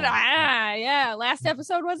 yeah. Oh. Yeah. Last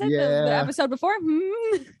episode, was it? Yeah. The episode before?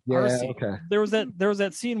 Yeah, RC. okay. There was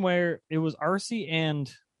that scene where it was RC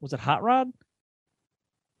and was it Hot Rod?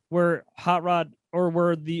 Where Hot Rod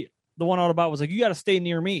where the one Autobot was like, you got to stay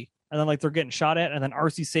near me. And then like they're getting shot at, and then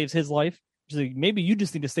RC saves his life. She's like, maybe you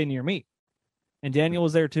just need to stay near me. And Daniel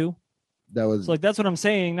was there too. That was so like that's what I'm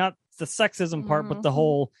saying, not the sexism part, but the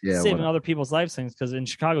whole saving other people's lives things. Because in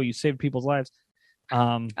Chicago, you saved people's lives.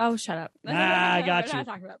 Oh, shut up. I got We're you. not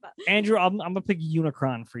talking about that. Andrew, I'm gonna pick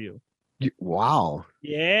Unicron for you. Wow.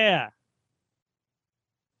 Yeah.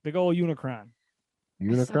 Big old Unicron.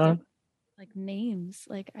 Unicron? Like names.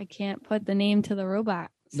 Like I can't put the name to the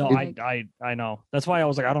robot. So, No, like, I know. That's why I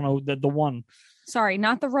was like, I don't know the one. sorry,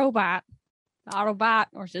 not the robot. The Autobot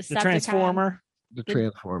or just The Transformer. The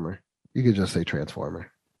Transformer. You could just say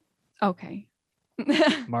Transformer. Okay.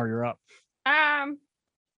 Mar, you're up. I'm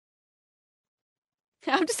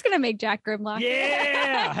just gonna make Jack Grimlock.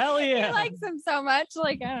 Yeah, hell yeah. He likes him so much.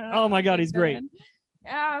 Like I don't know. Oh my god, he's great. And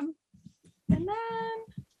then I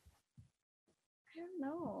don't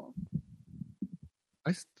know.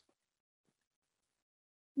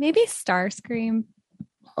 Maybe Starscream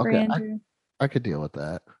for Okay, Andrew. I could deal with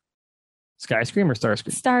that. Skyscream or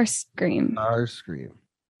Starscream? Starscream. Starscream.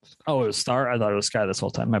 Oh, it was Star. I thought it was Sky this whole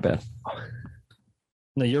time. My bad.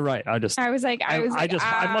 No, you're right. I was like, I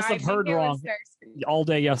must have heard wrong all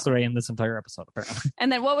day yesterday in this entire episode, apparently.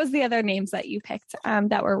 And then what was the other names that you picked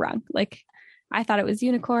that were wrong? Like I thought it was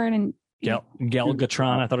Unicorn and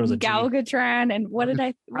Galgatron. I thought it was a G. Galgatron. And what did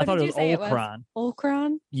I? What I thought did it you say was Ulcron.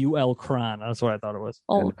 Ulcron. Ulcron. That's what I thought it was.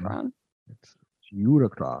 Ulcron. It's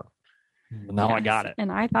Unicron. Now I got it.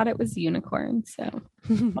 And I thought it was Unicorn. So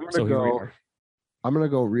I'm gonna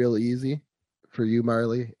go real easy for you,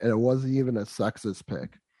 Marley, and it wasn't even a sexist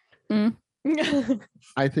pick.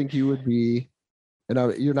 I think you would be,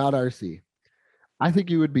 and you're not RC. I think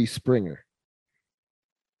you would be Springer.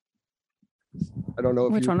 I don't know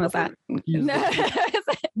if which one was that. He's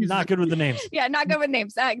not good with the names. Yeah, not good with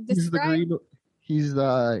names. He's the green. He's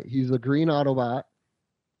a green Autobot,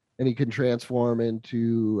 and he can transform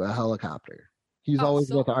into a helicopter. He's always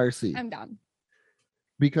with RC. I'm done.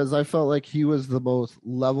 Because I felt like he was the most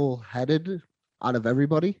level-headed out of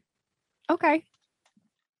everybody. Okay.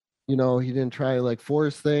 You know, he didn't try like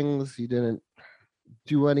force things. He didn't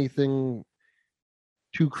do anything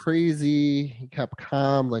too crazy. He kept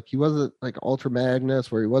calm. Like he wasn't like Ultra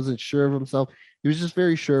Magnus where he wasn't sure of himself. He was just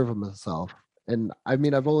very sure of himself. And I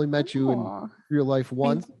mean, I've only met you in real life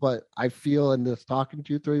once, but I feel in this talking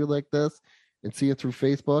to you through like this and see it through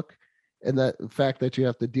Facebook, and that the fact that you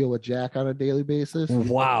have to deal with Jack on a daily basis.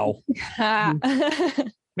 Wow.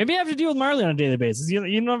 Maybe I have to deal with Marley on a daily basis.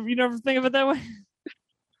 You never think of it that way?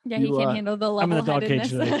 Yeah, he can't handle the level. I'm in the dog cage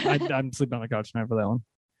today. I'm sleeping on the couch tonight for that one.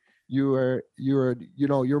 You're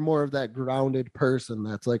more of that grounded person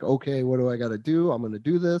that's like, okay, what do I got to do? I'm going to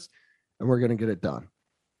do this, and we're going to get it done.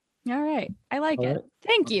 All right. I like it.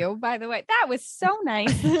 Thank you, by the way. That was so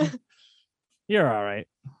nice. You're all right.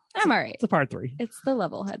 I'm all right. It's a part 3. It's the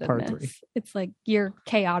level-headedness. Part 3. It's like you're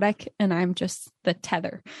chaotic and I'm just the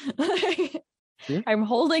tether. I'm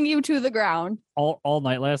holding you to the ground. All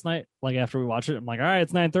night last night, like after we watched it, I'm like, all right,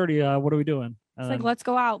 it's 9:30. What are we doing? And it's like, let's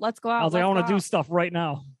go out. Let's go out. I was like, I want to do stuff right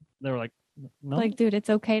now. They were like, no. Like, dude, it's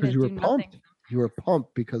okay to do nothing. You were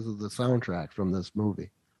pumped because of the soundtrack from this movie.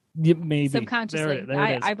 Yeah, maybe. Subconsciously.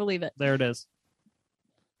 There I believe it. There it is.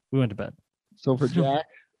 We went to bed. So for Jack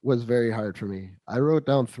was very hard for me. I wrote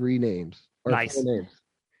down 3 names. Nice. 4 names.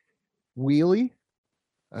 Wheelie.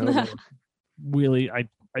 I don't know. Wheelie.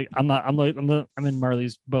 I'm in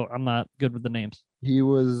Marley's boat. I'm not good with the names. He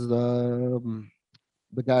was the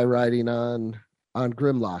guy riding on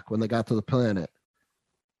Grimlock when they got to the planet.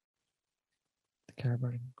 The car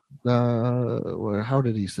riding. How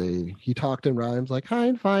did he say? He talked in rhymes like,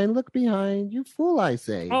 "Hein, fine, look behind, you fool, I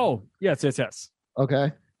say." Oh, yes.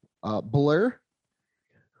 Okay. Blur.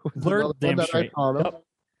 Blur, damn straight.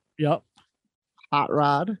 Yep. Hot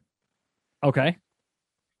Rod. Okay.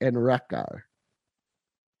 And Wreck-Gar.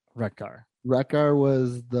 Wreck-Gar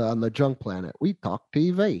was on the junk planet. We talk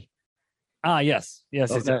TV. Ah, yes.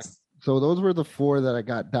 Yes. So those were the 4 that I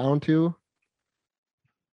got down to.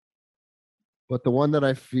 But the one that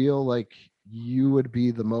I feel like you would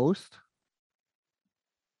be the most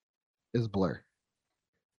is Blur.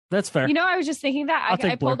 That's fair. You know, I was just thinking that.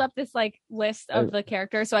 I pulled Blur. up this like list of the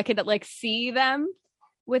characters so I could like see them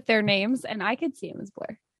with their names, and I could see him as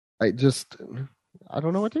Blur. I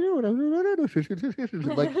don't know what to do.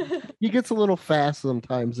 Like he gets a little fast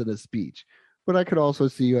sometimes in his speech, but I could also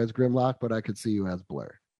see you as Grimlock, but I could see you as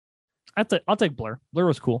Blur. I'll take Blur. Blur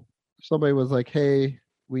was cool. Somebody was like, "Hey,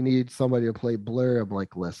 we need somebody to play Blur." I'm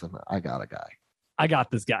like, "Listen, I got a guy. I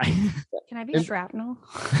got this guy." Can I be Shrapnel?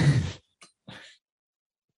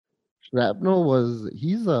 Shrapnel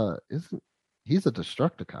he's a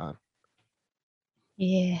Destructicon.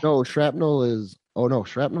 Yeah. No, Shrapnel is an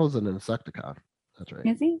Insecticon. That's right.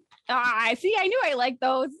 Is he? I see. I knew I liked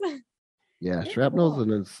those. Yeah, Shrapnel's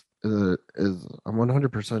is I'm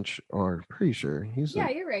 100% or pretty sure he's. Yeah,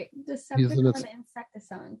 you're right. Decepticon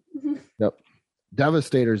Insecticon. Yep.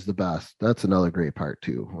 Devastator's the best. That's another great part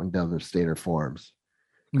too, when Devastator forms.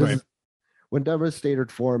 Right. When Devastator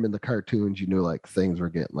formed in the cartoons, you knew like things were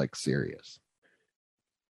getting like serious.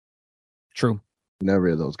 True. Never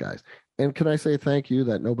of those guys. And can I say thank you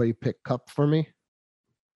that nobody picked Cup for me?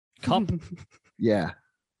 Cup? Yeah.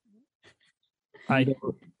 Cup.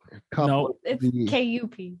 No, it's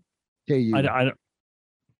KUP. KU. I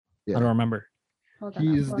don't remember.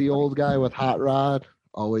 He's the old guy with Hot Rod,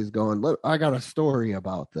 always going, look, I got a story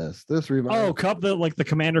about this. This reminds Cup, the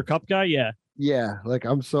Commander Cup guy? Yeah. Yeah, like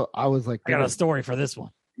I was like, I got a story for this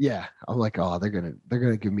one. Yeah. I'm like, oh, they're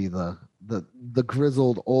gonna give me the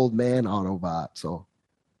grizzled old man Autobot. So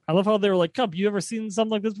I love how they were like, Cup, you ever seen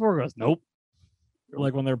something like this before? He goes, nope.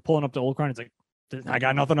 Like when they're pulling up to Old Crown, it's like, I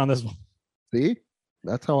got nothing on this one. See?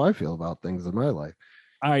 That's how I feel about things in my life.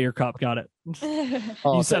 All right, your Cup, got it.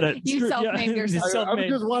 You said it. You self-named yourself. I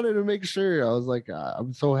just wanted to make sure. I was like,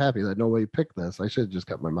 I'm so happy that nobody picked this. I should have just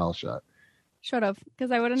kept my mouth shut. Should have,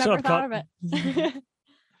 because I would have never thought of it.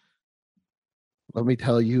 Let me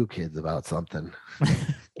tell you kids about something.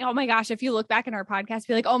 Oh my gosh, if you look back in our podcast,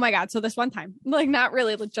 be like, oh my God, so this one time. Like, not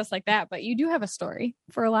really just like that, but you do have a story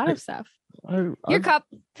for a lot of stuff. Your Cup,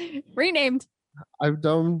 renamed. I'm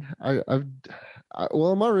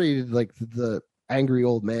already like the angry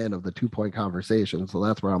old man of the 2 Point conversation. So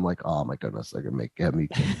that's where I'm like, oh my goodness, they're going to get me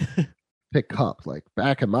pick Cup. Like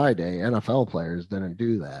back in my day, NFL players didn't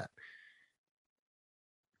do that.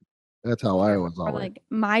 That's how I was always. Or like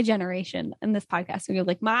my generation in this podcast. We go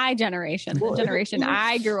like my generation, the generation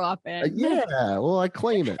I grew up in. Yeah. Well, I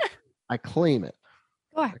claim it. Go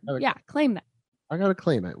ahead. Claim that. I got to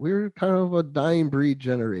claim it. We're kind of a dying breed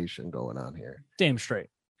generation going on here. Damn straight.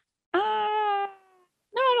 No,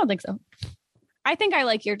 I don't think so. I think I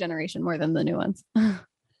like your generation more than the new ones.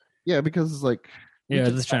 Yeah, because it's like. Yeah,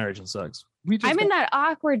 this generation sucks. I'm in that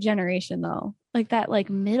awkward generation though. Like that like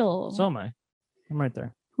middle. So am I. I'm right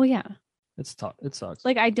there. Well, yeah. It's tough. It sucks.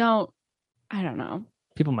 Like I don't know.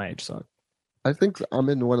 People my age suck. I think I'm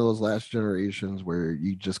in one of those last generations where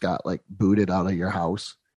you just got like booted out of your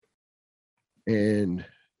house and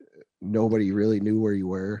nobody really knew where you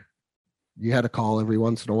were. You had to call every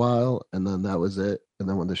once in a while and then that was it. And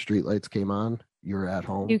then when the street lights came on, you were at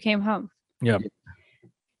home. You came home. Yeah.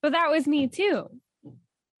 But that was me too.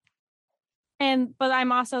 But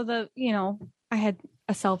I'm also I had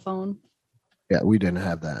a cell phone. Yeah, we didn't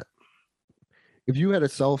have that. If you had a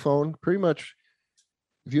cell phone, pretty much,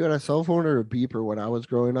 if you had a cell phone or a beeper when I was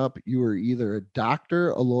growing up, you were either a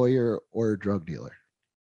doctor, a lawyer, or a drug dealer.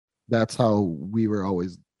 That's how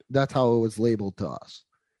that's how it was labeled to us.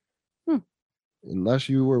 Unless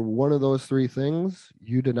you were one of those three things,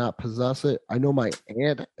 you did not possess it. I know my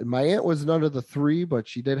aunt was none of the three, but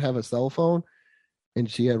she did have a cell phone and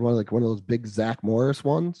she had one of those big Zach Morris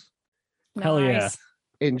ones. Hell yeah.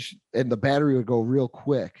 And the battery would go real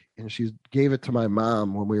quick. And she gave it to my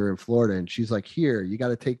mom when we were in Florida. And she's like, here, you got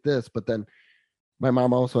to take this. But then my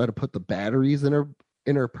mom also had to put the batteries in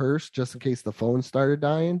her purse just in case the phone started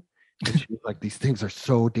dying. And she was like, these things are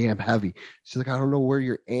so damn heavy. She's like, I don't know where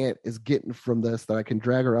your aunt is getting from this that I can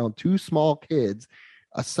drag around two small kids,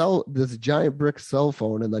 this giant brick cell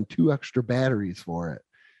phone, and then 2 extra batteries for it.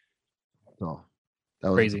 So that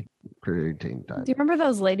was crazy. Pretty entertaining time. Do you remember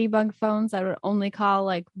those ladybug phones that would only call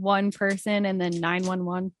like one person and then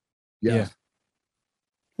 911? Yeah.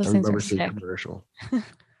 Those I things remember are seeing sick. commercial.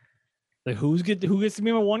 Like who gets to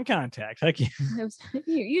be my one contact? Heck yeah. It was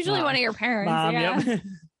usually one of your parents. Mom, yeah. yep.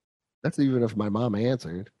 That's even if my mom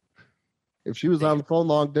answered. If she was on the phone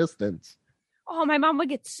long distance. Oh, my mom would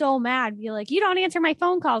get so mad. Be like, you don't answer my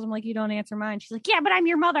phone calls. I'm like, you don't answer mine. She's like, yeah, but I'm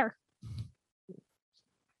your mother.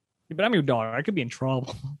 But I'm your daughter. I could be in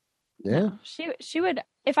trouble. Yeah. She would,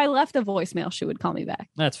 if I left a voicemail, she would call me back.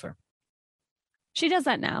 That's fair. She does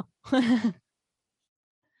that now.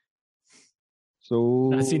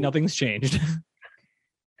 So I see nothing's changed.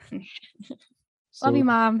 Love you,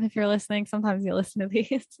 Mom, if you're listening. Sometimes you listen to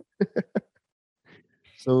these.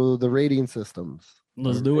 So the rating systems.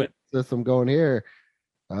 Let's do it. System going here.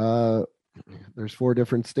 There's 4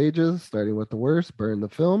 different stages, starting with the worst: burn the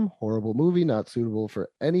film, horrible movie, not suitable for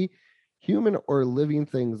any human or living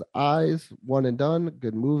thing's eyes, one and done,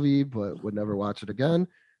 good movie, but would never watch it again.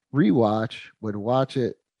 Rewatch, would watch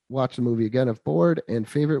the movie again if bored, and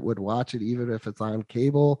favorite, would watch it even if it's on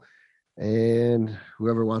cable. And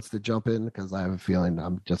whoever wants to jump in, because I have a feeling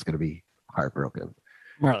I'm just going to be heartbroken.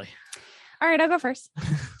 Marley. All right, I'll go first.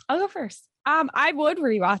 I would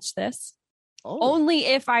rewatch this only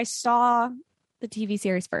if I saw the TV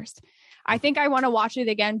series first. I think I want to watch it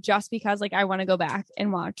again just because like I want to go back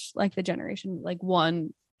and watch like the Generation like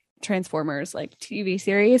 1 Transformers like TV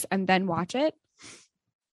series and then watch it.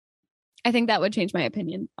 I think that would change my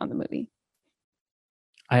opinion on the movie.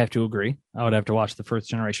 I have to agree. I would have to watch the first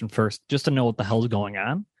generation first just to know what the hell's going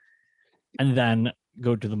on, and then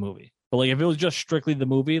go to the movie. But like, if it was just strictly the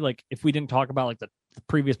movie, like if we didn't talk about like the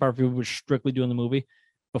previous part, if we were strictly doing the movie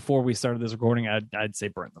before we started this recording, I'd say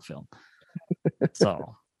burn the film.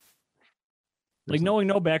 So, like, knowing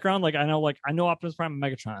no background, like I know Optimus Prime and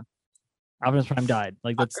Megatron. Optimus Prime died.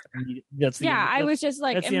 Like that's I was just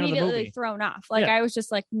like immediately thrown off. Like I was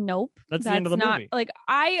just like, nope, that's the end of the movie. Like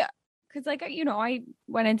because like I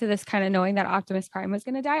went into this kind of knowing that Optimus Prime was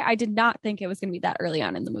going to die. I did not think it was going to be that early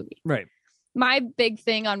on in the movie. Right. My big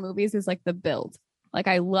thing on movies is like the build. Like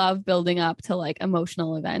I love building up to like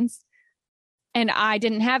emotional events, and I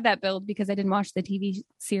didn't have that build because I didn't watch the TV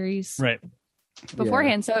series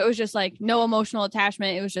beforehand. So it was just like no emotional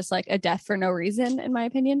attachment. It was just like a death for no reason, in my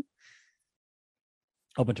opinion.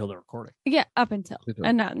 Up until the recording. Yeah, up until.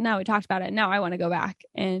 And now we talked about it. Now I want to go back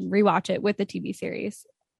and rewatch it with the TV series.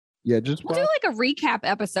 Yeah, we'll do like a recap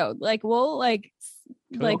episode. Like we'll like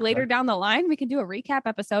later down the line, we can do a recap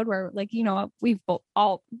episode where like, we've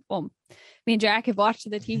me and Jack have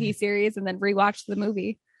watched the TV series and then rewatched the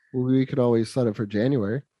movie. Well, we could always set it for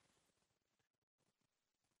January.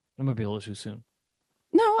 I'm gonna be a little too soon.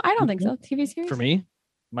 No, I don't think so. TV series for me,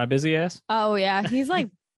 my busy ass. Oh yeah, he's like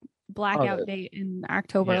blackout date in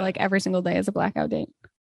October. Like every single day is a blackout date.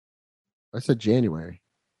 I said January.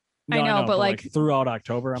 No, I know, but like throughout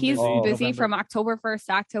October, he's busy from October 1st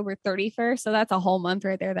to October 31st. So that's a whole month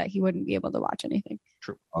right there that he wouldn't be able to watch anything.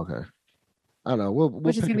 True. Okay. I don't know.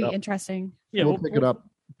 Which is going to be interesting. Yeah, we'll pick it up.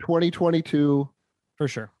 2022 for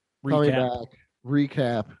sure. Coming back.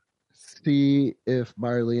 Recap. See if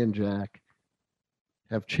Marley and Jack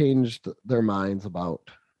have changed their minds about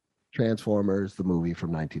Transformers, the movie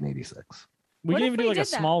from 1986. We can even do like a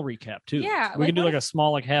small recap too. Yeah, we can do like a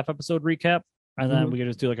small half episode recap. And then we could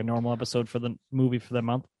just do like a normal episode for the movie for the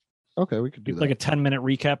month. Okay, we could do like that. a 10-minute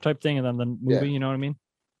recap type thing, and then the movie. You know what I mean?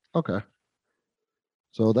 Okay.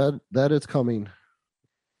 So that is coming.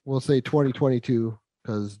 We'll say 2022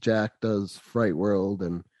 because Jack does Fright World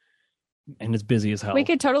and it's busy as hell. We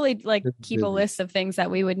could totally like keep a list of things that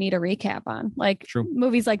we would need a recap on, like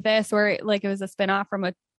movies like this, where like it was a spinoff from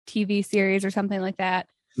a TV series or something like that.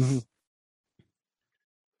 Mm-hmm.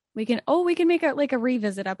 We can make a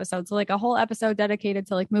revisit episode. So like a whole episode dedicated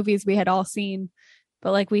to like movies we had all seen,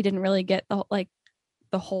 but like we didn't really get the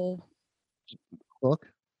whole Hook.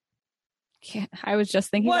 Yeah, I was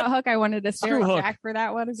just thinking about Hook. I wanted to stare at Jack for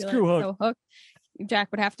that one. And be like, Hook. So Hook.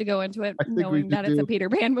 Jack would have to go into it knowing that it's a Peter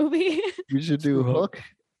Pan movie. We should do Hook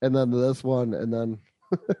and then this one and then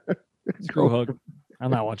Screw Hook.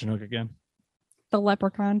 I'm not watching Hook again. The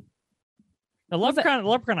Leprechaun. The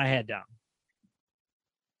Leprechaun I had down.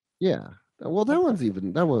 Yeah. Well, that one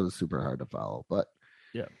was super hard to follow, but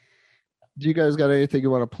yeah. Do you guys got anything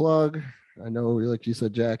you want to plug? I know, like you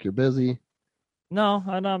said, Jack, you're busy. No,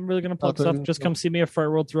 I'm not really going to plug stuff. Just come see me at Fright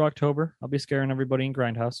World through October. I'll be scaring everybody in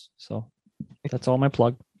Grindhouse. So that's all my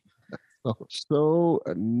plug. So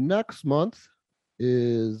next month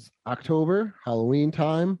is October, Halloween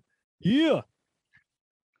time. Yeah.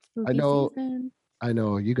 I know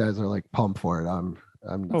you guys are like pumped for it.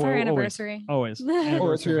 It's our anniversary. Always.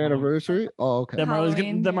 Oh, it's your anniversary? Oh, okay. Then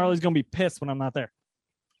Marley's gonna be pissed when I'm not there.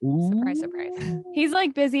 Surprise, surprise. He's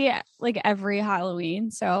like busy like every Halloween,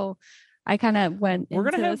 so I kind of went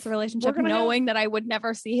into this relationship knowing that I would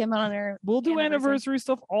never see him on our. We'll do anniversary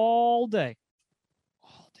stuff all day.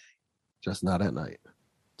 Just not at night.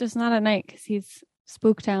 Just not at night because he's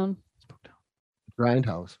Spooktown.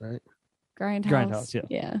 Grindhouse, right? Grindhouse.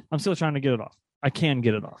 Yeah. I'm still trying to get it off. I can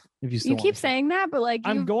get it off if you still. You keep saying that, but like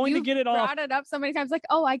I'm going to get it off. Brought it up so many times, like,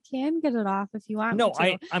 oh, I can get it off if you want. No,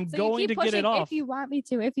 me to. I'm going to get it off if you want me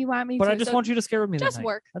to. If you want me but to. But I just want you to scare me. Just that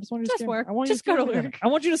work. Night. I just want you to just work. I want just you to go to work. I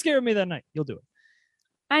want you to scare me that night. You'll do it.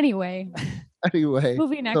 Anyway.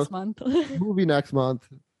 Movie next month. Movie next month.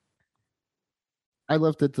 I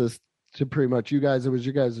left it to pretty much you guys. It was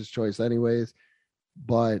your guys' choice, anyways.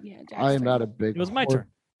 But I am not a big. It was my turn.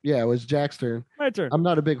 Yeah, it was Jack's turn. My turn. I'm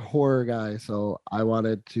not a big horror guy, so I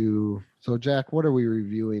wanted to. So, Jack, what are we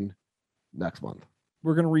reviewing next month?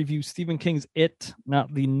 We're going to review Stephen King's It,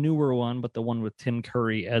 not the newer one, but the one with Tim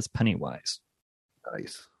Curry as Pennywise.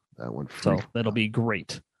 Nice. That one. So that'll be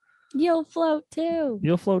great. You'll float too.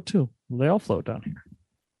 You'll float too. They all float down here.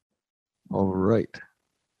 All right.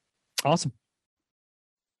 Awesome.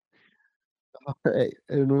 All right.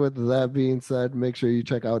 And with that being said, make sure you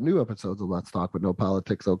check out new episodes of Let's Talk with No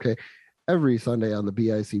Politics, okay? Every Sunday on the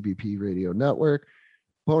BICBP Radio Network.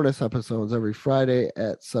 Bonus episodes every Friday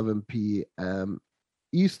at 7 p.m.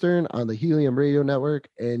 Eastern on the Helium Radio Network.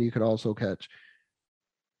 And you can also catch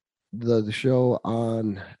the show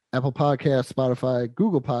on Apple Podcasts, Spotify,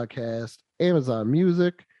 Google Podcasts, Amazon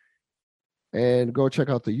Music, and go check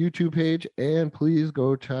out the YouTube page. And please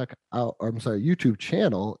go check out, YouTube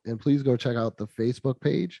channel, and please go check out the Facebook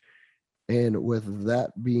page. And with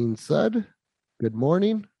that being said, good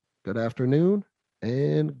morning, good afternoon,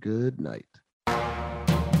 and good night.